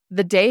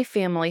 The Day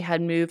family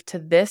had moved to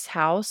this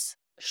house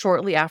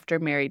shortly after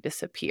Mary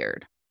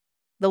disappeared.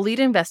 The lead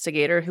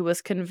investigator, who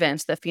was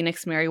convinced that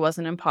Phoenix Mary was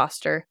an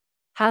imposter,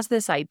 has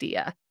this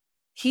idea.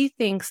 He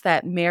thinks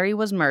that Mary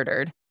was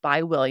murdered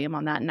by William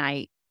on that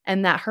night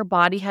and that her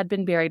body had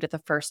been buried at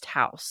the first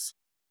house.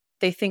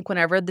 They think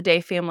whenever the Day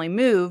family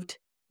moved,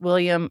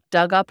 William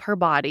dug up her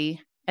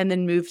body and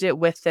then moved it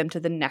with them to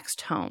the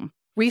next home.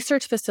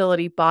 Research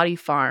facility Body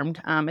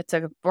Farmed, it's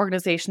an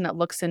organization that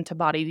looks into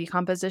body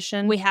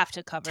decomposition. We have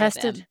to cover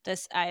them.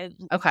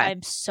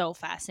 I'm so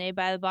fascinated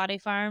by the Body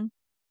Farm.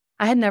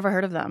 I had never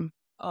heard of them.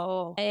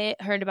 Oh, I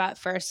heard about it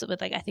first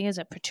with I think it was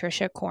a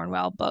Patricia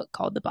Cornwell book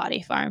called The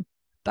Body Farm.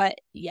 But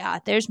yeah,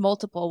 there's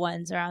multiple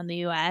ones around the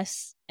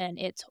U.S. and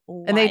it's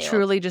wild. And they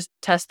truly just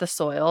test the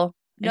soil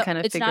and kind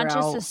of figure out. It's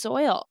not just the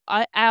soil.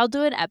 I'll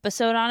do an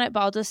episode on it, but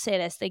I'll just say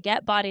this. They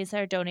get bodies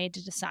that are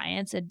donated to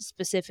science and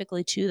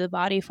specifically to the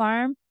Body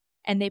Farm,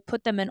 and they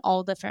put them in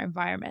all different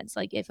environments.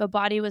 Like if a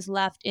body was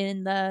left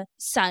in the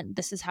sun,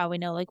 this is how we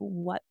know like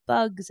what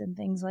bugs and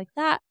things like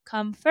that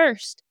come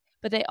first.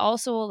 But they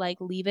also will like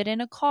leave it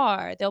in a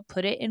car. They'll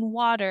put it in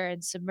water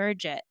and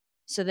submerge it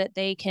so that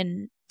they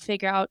can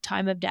figure out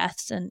time of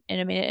deaths. And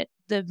I mean,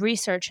 the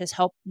research has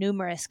helped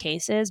numerous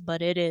cases,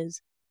 but it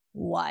is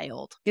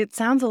wild. It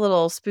sounds a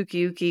little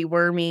spooky, ooky,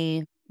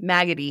 wormy,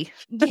 maggoty.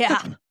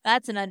 Yeah,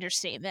 that's an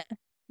understatement.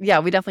 Yeah,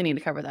 we definitely need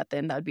to cover that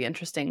then. That would be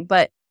interesting.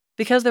 But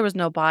because there was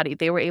no body,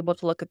 they were able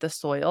to look at the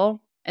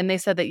soil. And they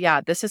said that,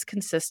 yeah, this is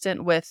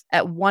consistent with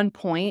at one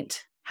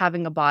point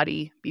having a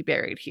body be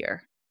buried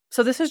here.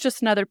 So this is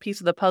just another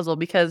piece of the puzzle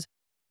because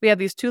we have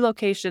these 2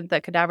 locations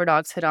that cadaver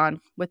dogs hit on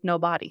with no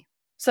body.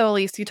 So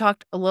Elise, you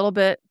talked a little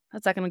bit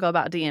a second ago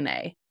about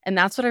DNA. And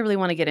that's what I really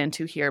want to get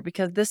into here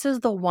because this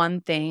is the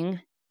one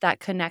thing that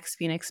connects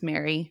Phoenix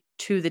Mary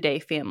to the Day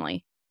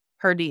family,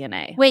 her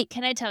DNA. Wait,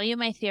 can I tell you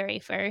my theory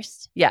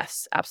first?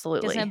 Yes, Because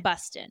absolutely. I'm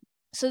busting.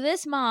 So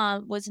this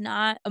mom was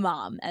not a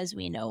mom as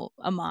we know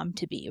a mom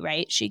to be,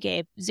 right? She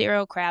gave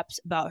 0 craps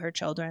about her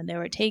children. They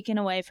were taken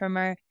away from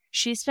her.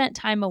 She spent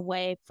time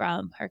away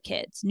from her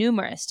kids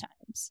numerous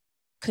times.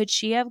 Could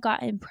she have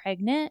gotten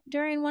pregnant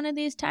during one of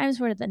these times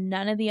where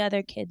none of the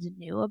other kids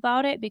knew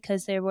about it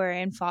because they were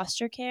in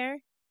foster care?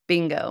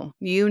 Bingo.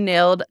 You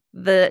nailed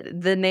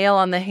the nail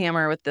on the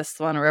hammer with this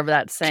one, wherever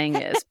that saying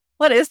is.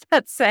 What is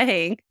that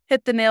saying?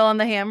 Hit the nail on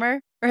the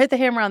hammer or hit the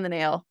hammer on the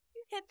nail?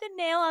 Hit the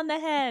nail on the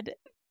head.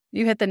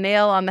 You hit the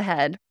nail on the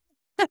head.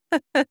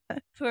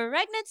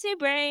 Pregnancy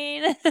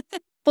brain.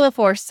 Full of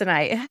force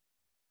tonight.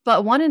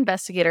 But one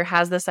investigator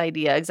has this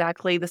idea,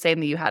 exactly the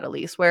same that you had,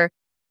 Elise, where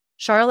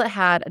Charlotte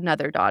had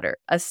another daughter,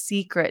 a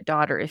secret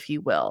daughter, if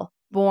you will,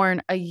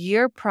 born a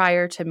year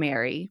prior to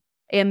Mary.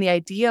 And the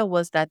idea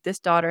was that this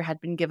daughter had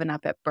been given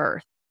up at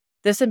birth.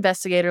 This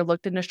investigator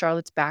looked into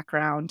Charlotte's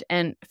background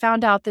and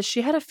found out that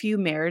she had a few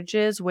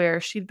marriages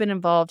where she'd been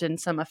involved in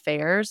some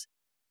affairs.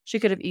 She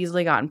could have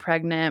easily gotten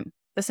pregnant.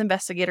 This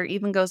investigator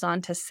even goes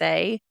on to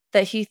say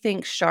that he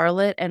thinks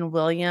Charlotte and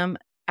William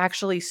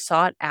actually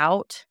sought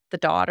out the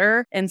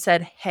daughter and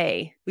said,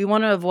 hey, we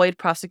want to avoid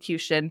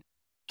prosecution.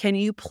 Can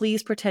you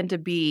please pretend to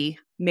be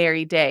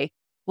Mary Day?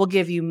 We'll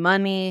give you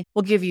money.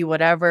 We'll give you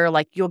whatever.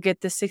 Like you'll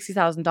get this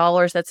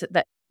 $60,000.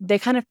 That they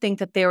kind of think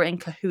that they were in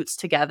cahoots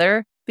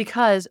together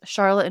because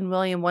Charlotte and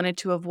William wanted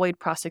to avoid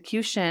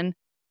prosecution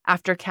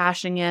after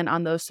cashing in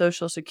on those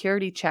Social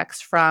Security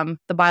checks from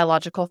the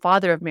biological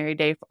father of Mary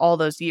Day for all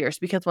those years.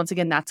 Because once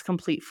again, that's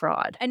complete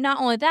fraud. And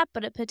not only that,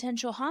 but a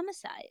potential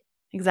homicide.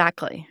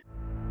 Exactly.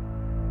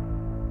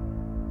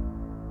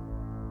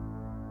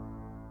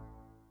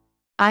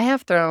 I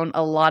have thrown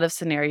a lot of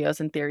scenarios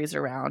and theories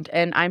around,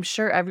 and I'm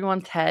sure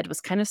everyone's head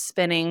was kind of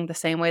spinning the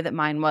same way that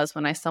mine was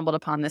when I stumbled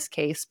upon this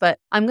case, but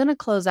I'm going to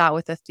close out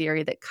with a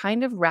theory that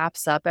kind of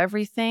wraps up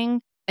everything,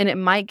 and it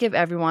might give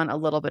everyone a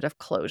little bit of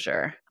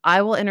closure.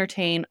 I will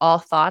entertain all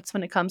thoughts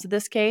when it comes to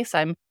this case.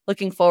 I'm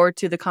looking forward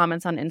to the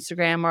comments on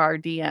Instagram or our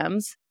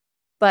DMs,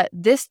 but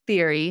this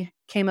theory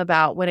came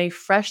about when a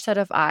fresh set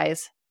of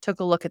eyes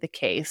took a look at the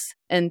case,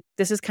 and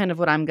this is kind of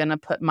what I'm going to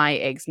put my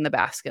eggs in the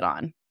basket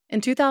on. In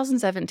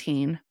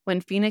 2017,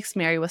 when Phoenix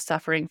Mary was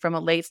suffering from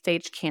a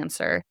late-stage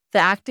cancer, the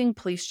acting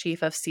police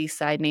chief of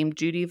Seaside named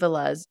Judy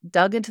Velez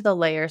dug into the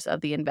layers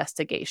of the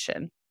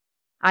investigation.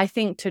 I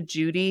think to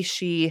Judy,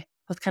 she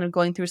was kind of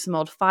going through some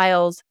old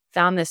files,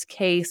 found this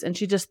case, and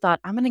she just thought,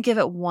 I'm going to give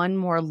it one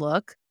more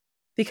look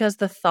because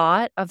the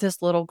thought of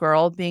this little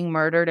girl being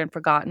murdered and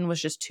forgotten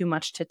was just too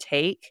much to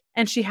take.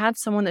 And she had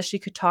someone that she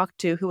could talk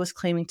to who was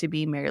claiming to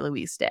be Mary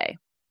Louise Day.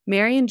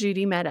 Mary and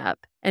Judy met up,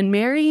 and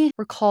Mary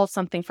recalled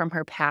something from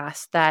her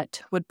past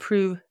that would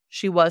prove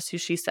she was who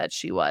she said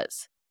she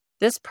was.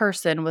 This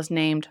person was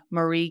named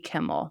Marie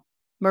Kimmel.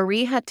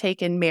 Marie had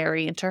taken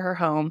Mary into her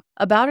home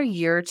about a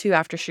year or 2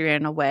 after she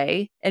ran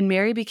away, and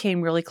Mary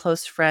became really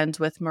close friends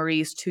with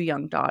Marie's 2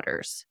 young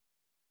daughters.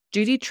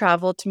 Judy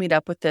traveled to meet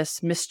up with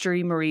this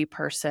mystery Marie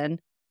person,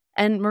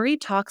 and Marie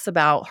talks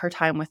about her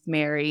time with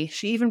Mary.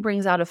 She even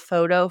brings out a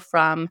photo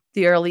from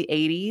the early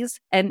 80s.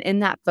 And in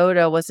that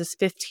photo was this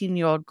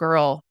 15-year-old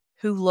girl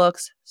who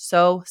looks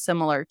so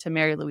similar to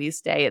Mary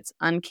Louise Day. It's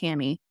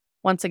uncanny.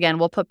 Once again,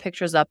 we'll put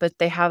pictures up, but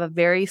they have a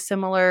very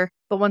similar,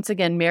 but once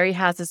again, Mary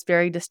has this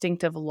very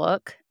distinctive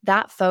look.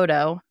 That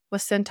photo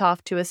was sent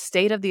off to a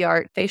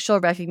state-of-the-art facial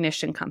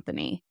recognition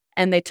company.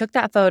 And they took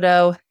that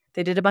photo,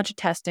 they did a bunch of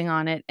testing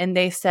on it, and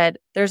they said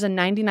there's a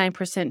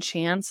 99%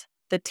 chance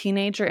the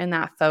teenager in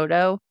that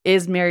photo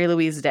is Mary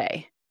Louise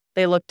Day.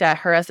 They looked at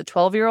her as a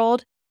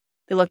 12-year-old,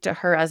 they looked at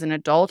her as an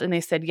adult, and they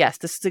said, yes,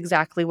 this is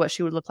exactly what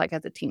she would look like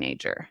as a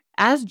teenager.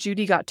 As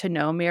Judy got to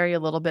know Mary a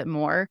little bit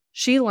more,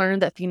 she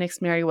learned that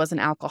Phoenix Mary was an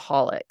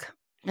alcoholic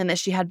and that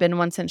she had been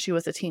one since she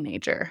was a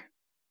teenager.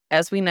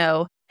 As we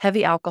know,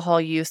 heavy alcohol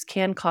use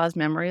can cause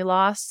memory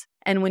loss.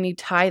 And when you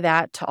tie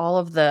that to all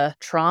of the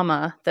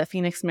trauma that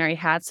Phoenix Mary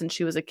had since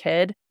she was a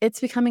kid, it's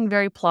becoming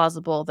very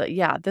plausible that,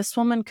 yeah, this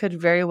woman could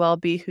very well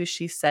be who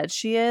she said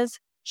she is.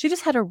 She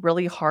just had a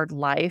really hard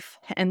life,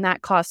 and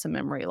that caused some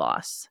memory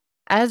loss.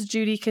 As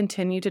Judy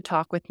continued to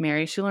talk with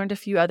Mary, she learned a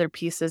few other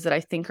pieces that I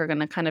think are going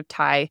to kind of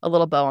tie a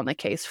little bow on the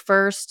case.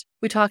 First,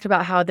 we talked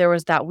about how there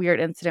was that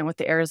weird incident with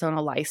the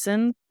Arizona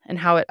license and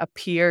how it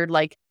appeared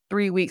like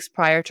 3 weeks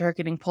prior to her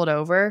getting pulled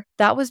over.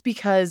 That was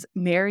because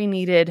Mary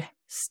needed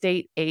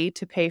state aid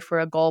to pay for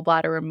a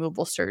gallbladder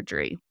removal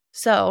surgery.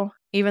 So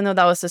even though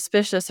that was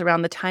suspicious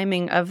around the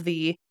timing of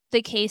the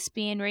case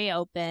being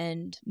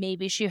reopened,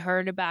 maybe she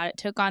heard about it,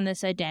 took on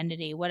this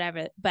identity,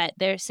 whatever. But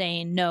they're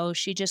saying, no,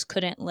 she just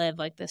couldn't live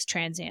like this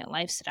transient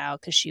lifestyle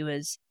because she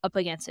was up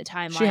against a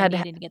timeline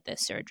needing to get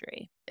this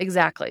surgery.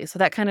 Exactly. So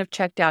that kind of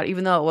checked out,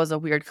 even though it was a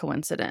weird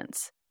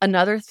coincidence.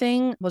 Another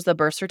thing was the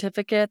birth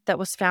certificate that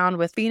was found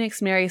with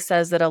Phoenix Mary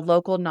says that a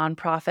local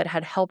nonprofit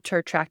had helped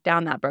her track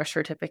down that birth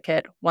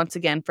certificate, once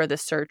again for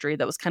this surgery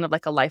that was kind of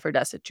like a life or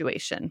death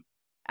situation.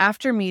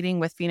 After meeting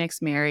with Phoenix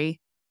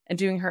Mary and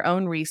doing her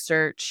own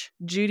research,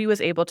 Judy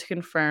was able to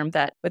confirm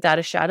that without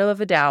a shadow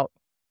of a doubt,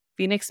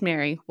 Phoenix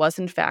Mary was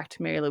in fact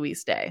Mary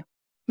Louise Day.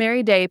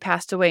 Mary Day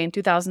passed away in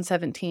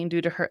 2017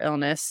 due to her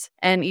illness,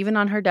 and even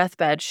on her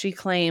deathbed, she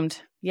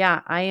claimed,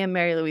 "Yeah, I am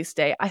Mary Louise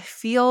Day." I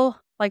feel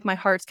like my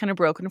heart's kind of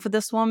broken for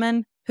this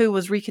woman who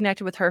was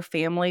reconnected with her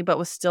family, but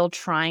was still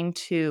trying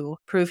to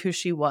prove who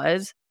she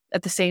was.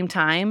 At the same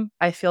time,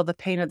 I feel the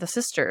pain of the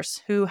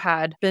sisters who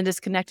had been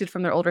disconnected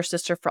from their older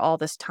sister for all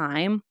this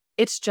time.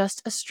 It's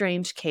just a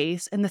strange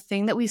case. And the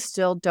thing that we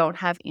still don't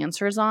have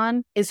answers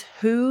on is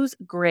whose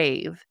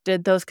grave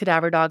did those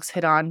cadaver dogs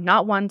hit on?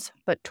 Not once,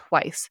 but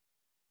twice.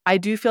 I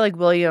do feel like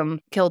William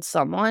killed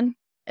someone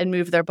and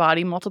moved their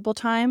body multiple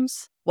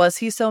times. Was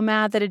he so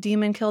mad that a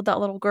demon killed that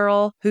little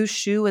girl whose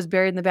shoe was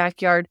buried in the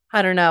backyard?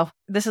 I don't know.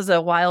 This is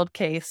a wild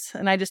case,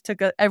 and I just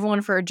took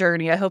everyone for a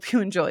journey. I hope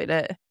you enjoyed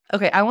it.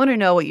 Okay, I want to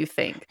know what you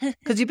think,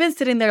 because you've been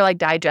sitting there like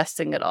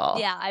digesting it all.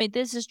 Yeah, I mean,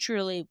 this is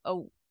truly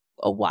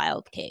a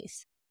wild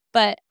case.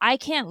 But I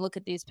can't look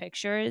at these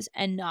pictures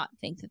and not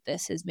think that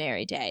this is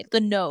Mary Day.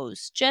 The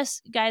nose,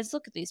 just guys,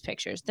 look at these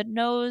pictures. The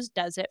nose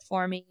does it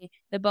for me.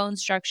 The bone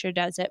structure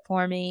does it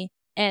for me.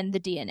 And the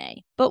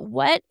DNA. But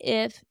what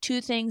if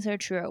two things are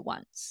true at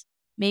once?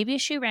 Maybe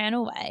she ran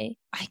away.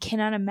 I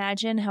cannot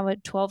imagine how a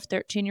 12,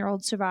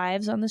 13-year-old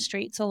survives on the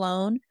streets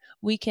alone.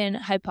 We can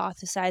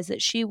hypothesize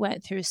that she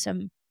went through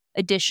some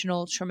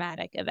additional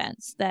traumatic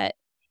events that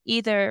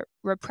either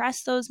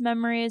repressed those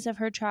memories of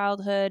her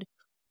childhood,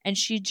 and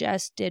she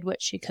just did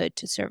what she could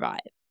to survive.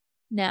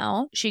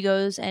 Now she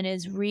goes and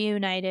is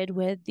reunited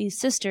with these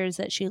sisters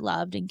that she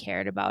loved and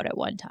cared about at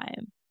one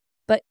time.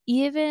 But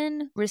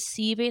even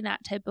receiving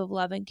that type of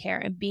love and care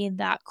and being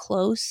that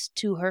close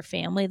to her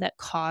family that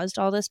caused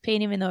all this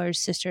pain, even though her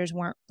sisters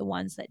weren't the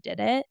ones that did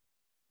it,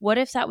 what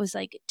if that was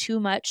like too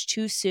much,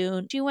 too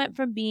soon? She went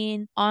from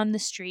being on the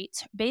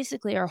streets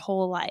basically her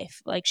whole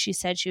life. Like she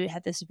said, she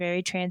had this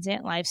very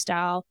transient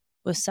lifestyle,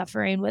 was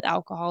suffering with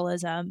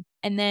alcoholism.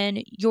 And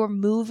then you're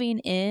moving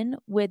in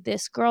with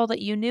this girl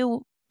that you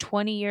knew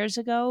 20 years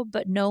ago,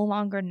 but no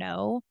longer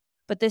know.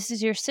 But this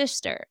is your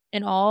sister,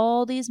 and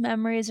all these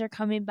memories are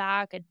coming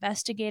back.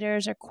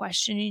 Investigators are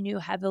questioning you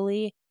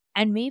heavily.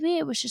 And maybe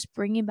it was just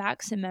bringing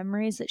back some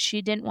memories that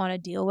she didn't want to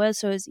deal with.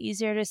 So it's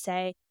easier to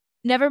say,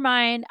 never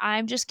mind,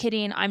 I'm just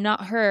kidding, I'm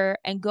not her,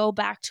 and go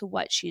back to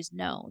what she's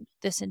known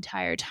this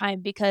entire time.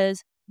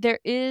 Because there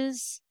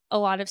is a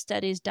lot of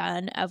studies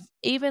done of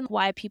even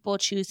why people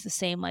choose the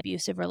same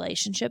abusive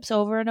relationships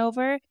over and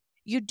over.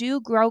 You do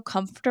grow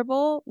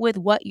comfortable with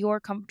what you're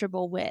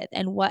comfortable with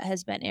and what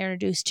has been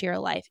introduced to your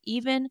life,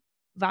 even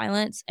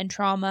violence and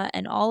trauma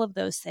and all of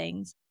those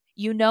things.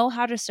 You know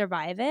how to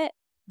survive it,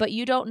 but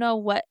you don't know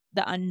what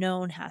the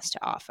unknown has to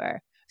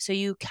offer. So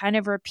you kind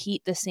of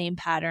repeat the same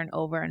pattern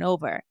over and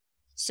over.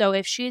 So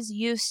if she's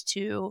used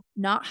to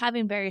not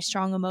having very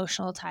strong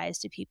emotional ties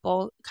to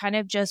people, kind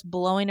of just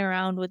blowing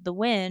around with the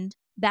wind,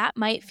 that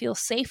might feel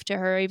safe to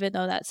her, even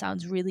though that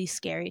sounds really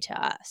scary to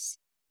us.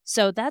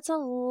 So that's a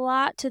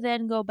lot to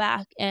then go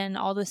back and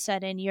all of a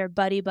sudden you're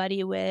buddy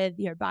with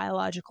your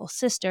biological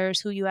sisters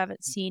who you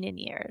haven't seen in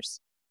years.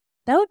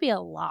 That would be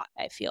a lot,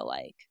 I feel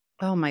like.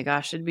 Oh my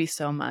gosh, it'd be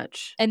so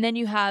much. And then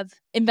you have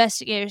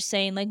investigators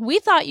saying, like, we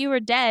thought you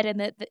were dead and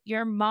that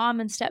your mom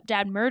and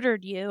stepdad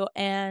murdered you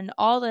and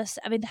all this.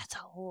 I mean, that's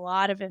a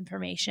lot of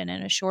information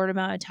in a short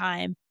amount of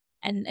time.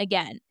 And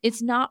again,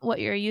 it's not what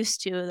you're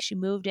used to. She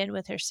moved in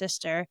with her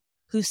sister,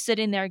 who's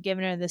sitting there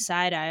giving her the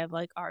side eye of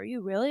like, are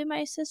you really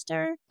my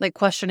sister? Like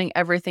questioning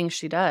everything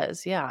she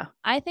does. Yeah.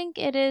 I think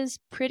it is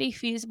pretty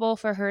feasible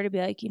for her to be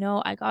like,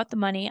 I got the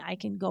money. I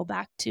can go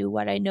back to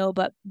what I know,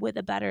 but with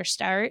a better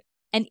start.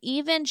 And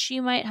even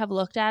she might have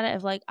looked at it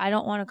of like, I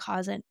don't want to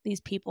cause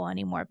these people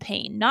any more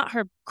pain. Not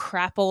her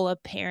crapola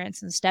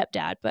parents and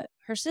stepdad, but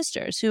her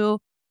sisters who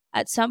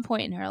at some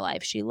point in her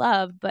life she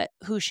loved, but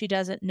who she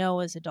doesn't know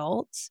as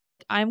adults.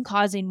 I'm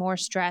causing more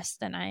stress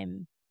than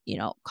I'm,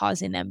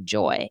 causing them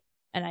joy.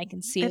 And I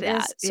can see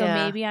that. So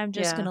maybe I'm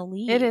just going to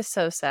leave. It is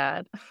so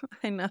sad.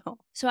 I know.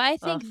 So I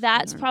think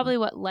that's probably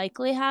what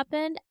likely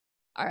happened.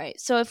 All right.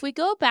 So if we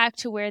go back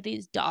to where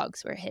these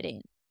dogs were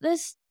hitting,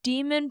 this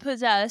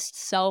demon-possessed,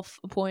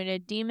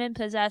 self-appointed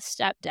demon-possessed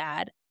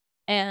stepdad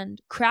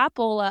and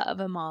crapola of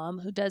a mom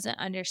who doesn't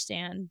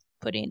understand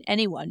putting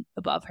anyone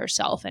above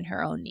herself and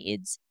her own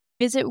needs.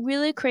 Is it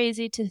really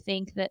crazy to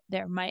think that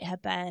there might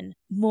have been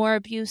more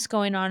abuse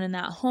going on in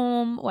that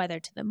home, whether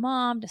to the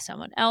mom, to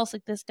someone else?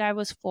 Like, this guy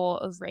was full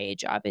of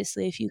rage,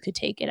 obviously, if you could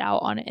take it out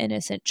on an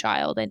innocent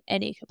child in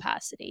any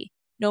capacity,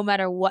 no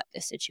matter what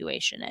the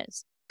situation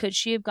is. Could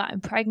she have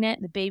gotten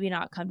pregnant, the baby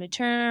not come to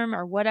term,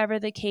 or whatever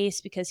the case,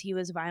 because he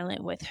was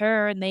violent with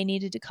her and they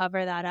needed to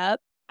cover that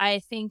up? I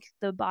think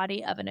the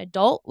body of an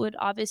adult would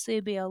obviously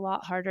be a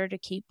lot harder to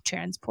keep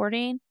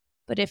transporting.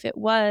 But if it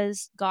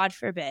was, God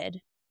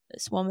forbid,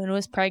 this woman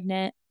was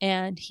pregnant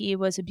and he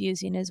was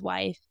abusing his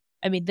wife,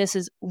 I mean, this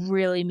is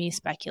really me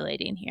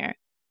speculating here,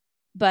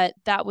 but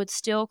that would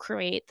still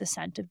create the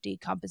scent of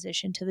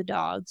decomposition to the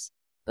dogs,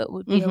 but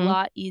would be a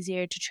lot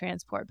easier to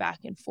transport back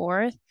and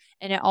forth.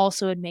 And it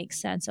also would make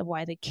sense of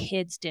why the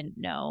kids didn't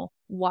know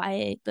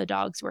why the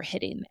dogs were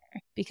hitting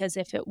there. Because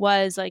if it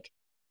was like,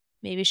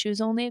 maybe she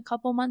was only a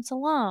couple months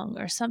along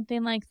or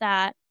something like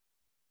that,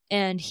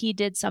 and he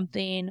did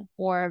something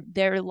or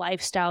their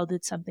lifestyle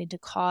did something to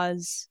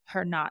cause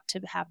her not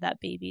to have that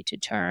baby to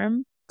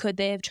term, could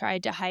they have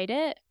tried to hide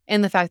it?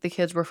 And the fact the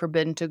kids were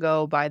forbidden to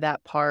go by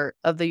that part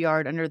of the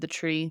yard under the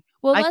tree.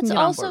 Well, I let's can get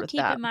on also board with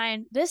keep that. in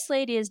mind, this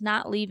lady is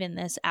not leaving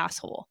this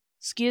asshole.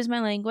 Excuse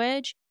my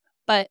language.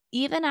 But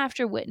even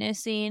after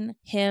witnessing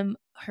him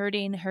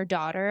hurting her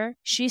daughter,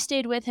 she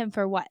stayed with him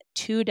for what,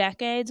 2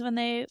 decades when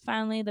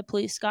the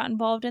police got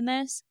involved in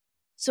this?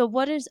 So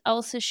what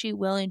else is she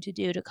willing to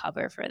do to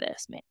cover for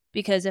this man?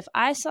 Because if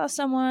I saw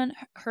someone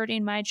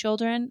hurting my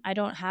children, I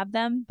don't have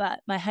them, but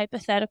my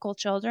hypothetical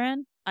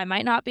children, I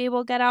might not be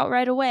able to get out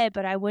right away,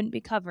 but I wouldn't be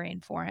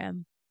covering for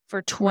him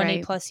for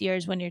 20 plus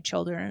years when your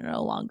children are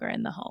no longer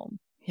in the home.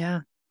 Yeah.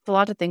 It's a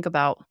lot to think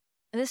about.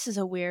 This is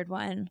a weird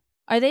one.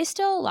 Are they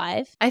still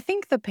alive? I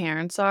think the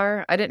parents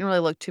are. I didn't really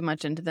look too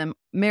much into them.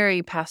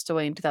 Mary passed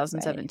away in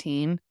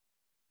 2017,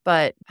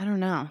 but I don't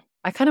know.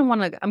 I kind of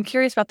want to, I'm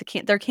curious about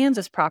their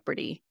Kansas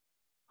property.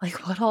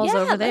 Like what all's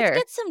over there? Let's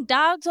get some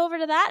dogs over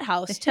to that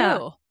house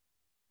too.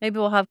 Maybe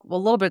we'll have a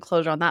little bit of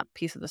closure on that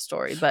piece of the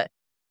story, but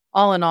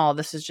all in all,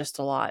 this is just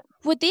a lot.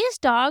 With these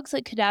dogs,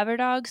 like cadaver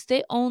dogs,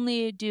 they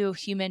only do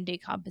human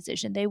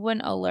decomposition. They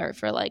wouldn't alert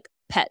for like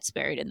pets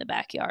buried in the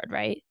backyard,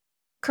 right?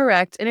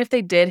 Correct. And if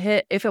they did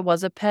hit, if it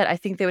was a pet, I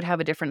think they would have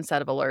a different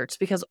set of alerts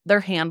because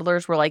their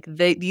handlers were like,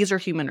 these are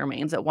human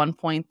remains at one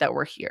point that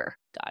were here.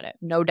 Got it.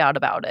 No doubt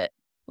about it.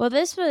 Well,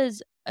 this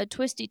was a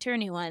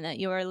twisty-turny one that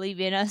you are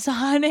leaving us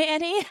on,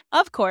 Annie.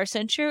 Of course,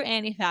 in true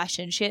Annie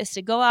fashion, she has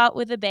to go out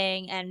with a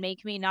bang and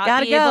make me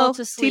not be able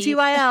to sleep.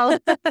 TTYL.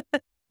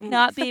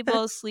 Not be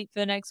able to sleep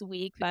the next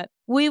week. But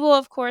we will,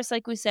 of course,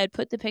 like we said,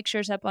 put the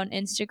pictures up on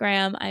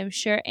Instagram. I'm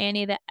sure,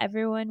 Annie, that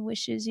everyone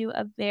wishes you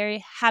a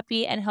very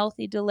happy and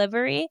healthy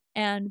delivery.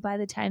 And by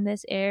the time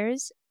this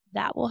airs,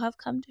 that will have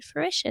come to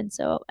fruition.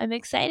 So I'm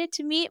excited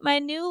to meet my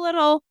new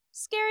little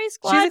scary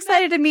squad. She's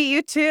excited to meet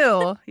you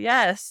too.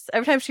 Yes.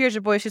 Every time she hears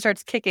your voice, she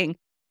starts kicking.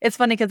 It's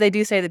funny because they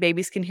do say that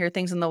babies can hear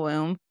things in the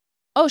womb.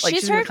 Oh, like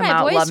she's heard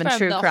my voice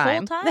from the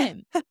whole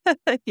time.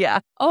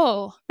 Yeah.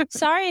 Oh,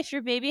 sorry if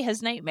your baby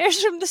has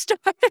nightmares from the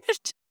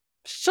start.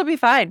 She'll be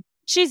fine.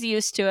 She's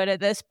used to it at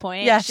this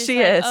point. Yeah, she's she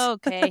like, is.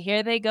 Okay,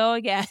 here they go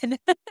again.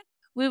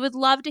 We would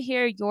love to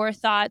hear your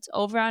thoughts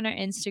over on our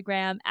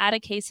Instagram at A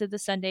Case of the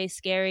Sunday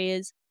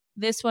Scaries.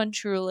 This one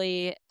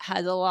truly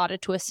has a lot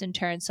of twists and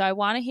turns. So I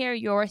want to hear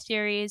your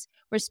theories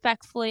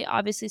respectfully.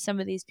 Obviously, some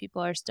of these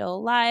people are still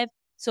alive.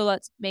 So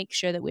let's make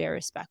sure that we are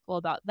respectful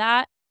about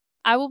that.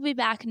 I will be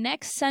back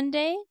next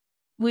Sunday.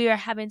 We are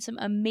having some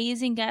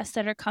amazing guests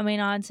that are coming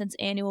on since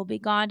Annie will be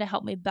gone to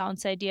help me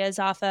bounce ideas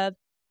off of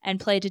and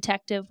play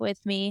detective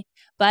with me.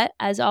 But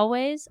as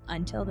always,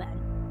 until then.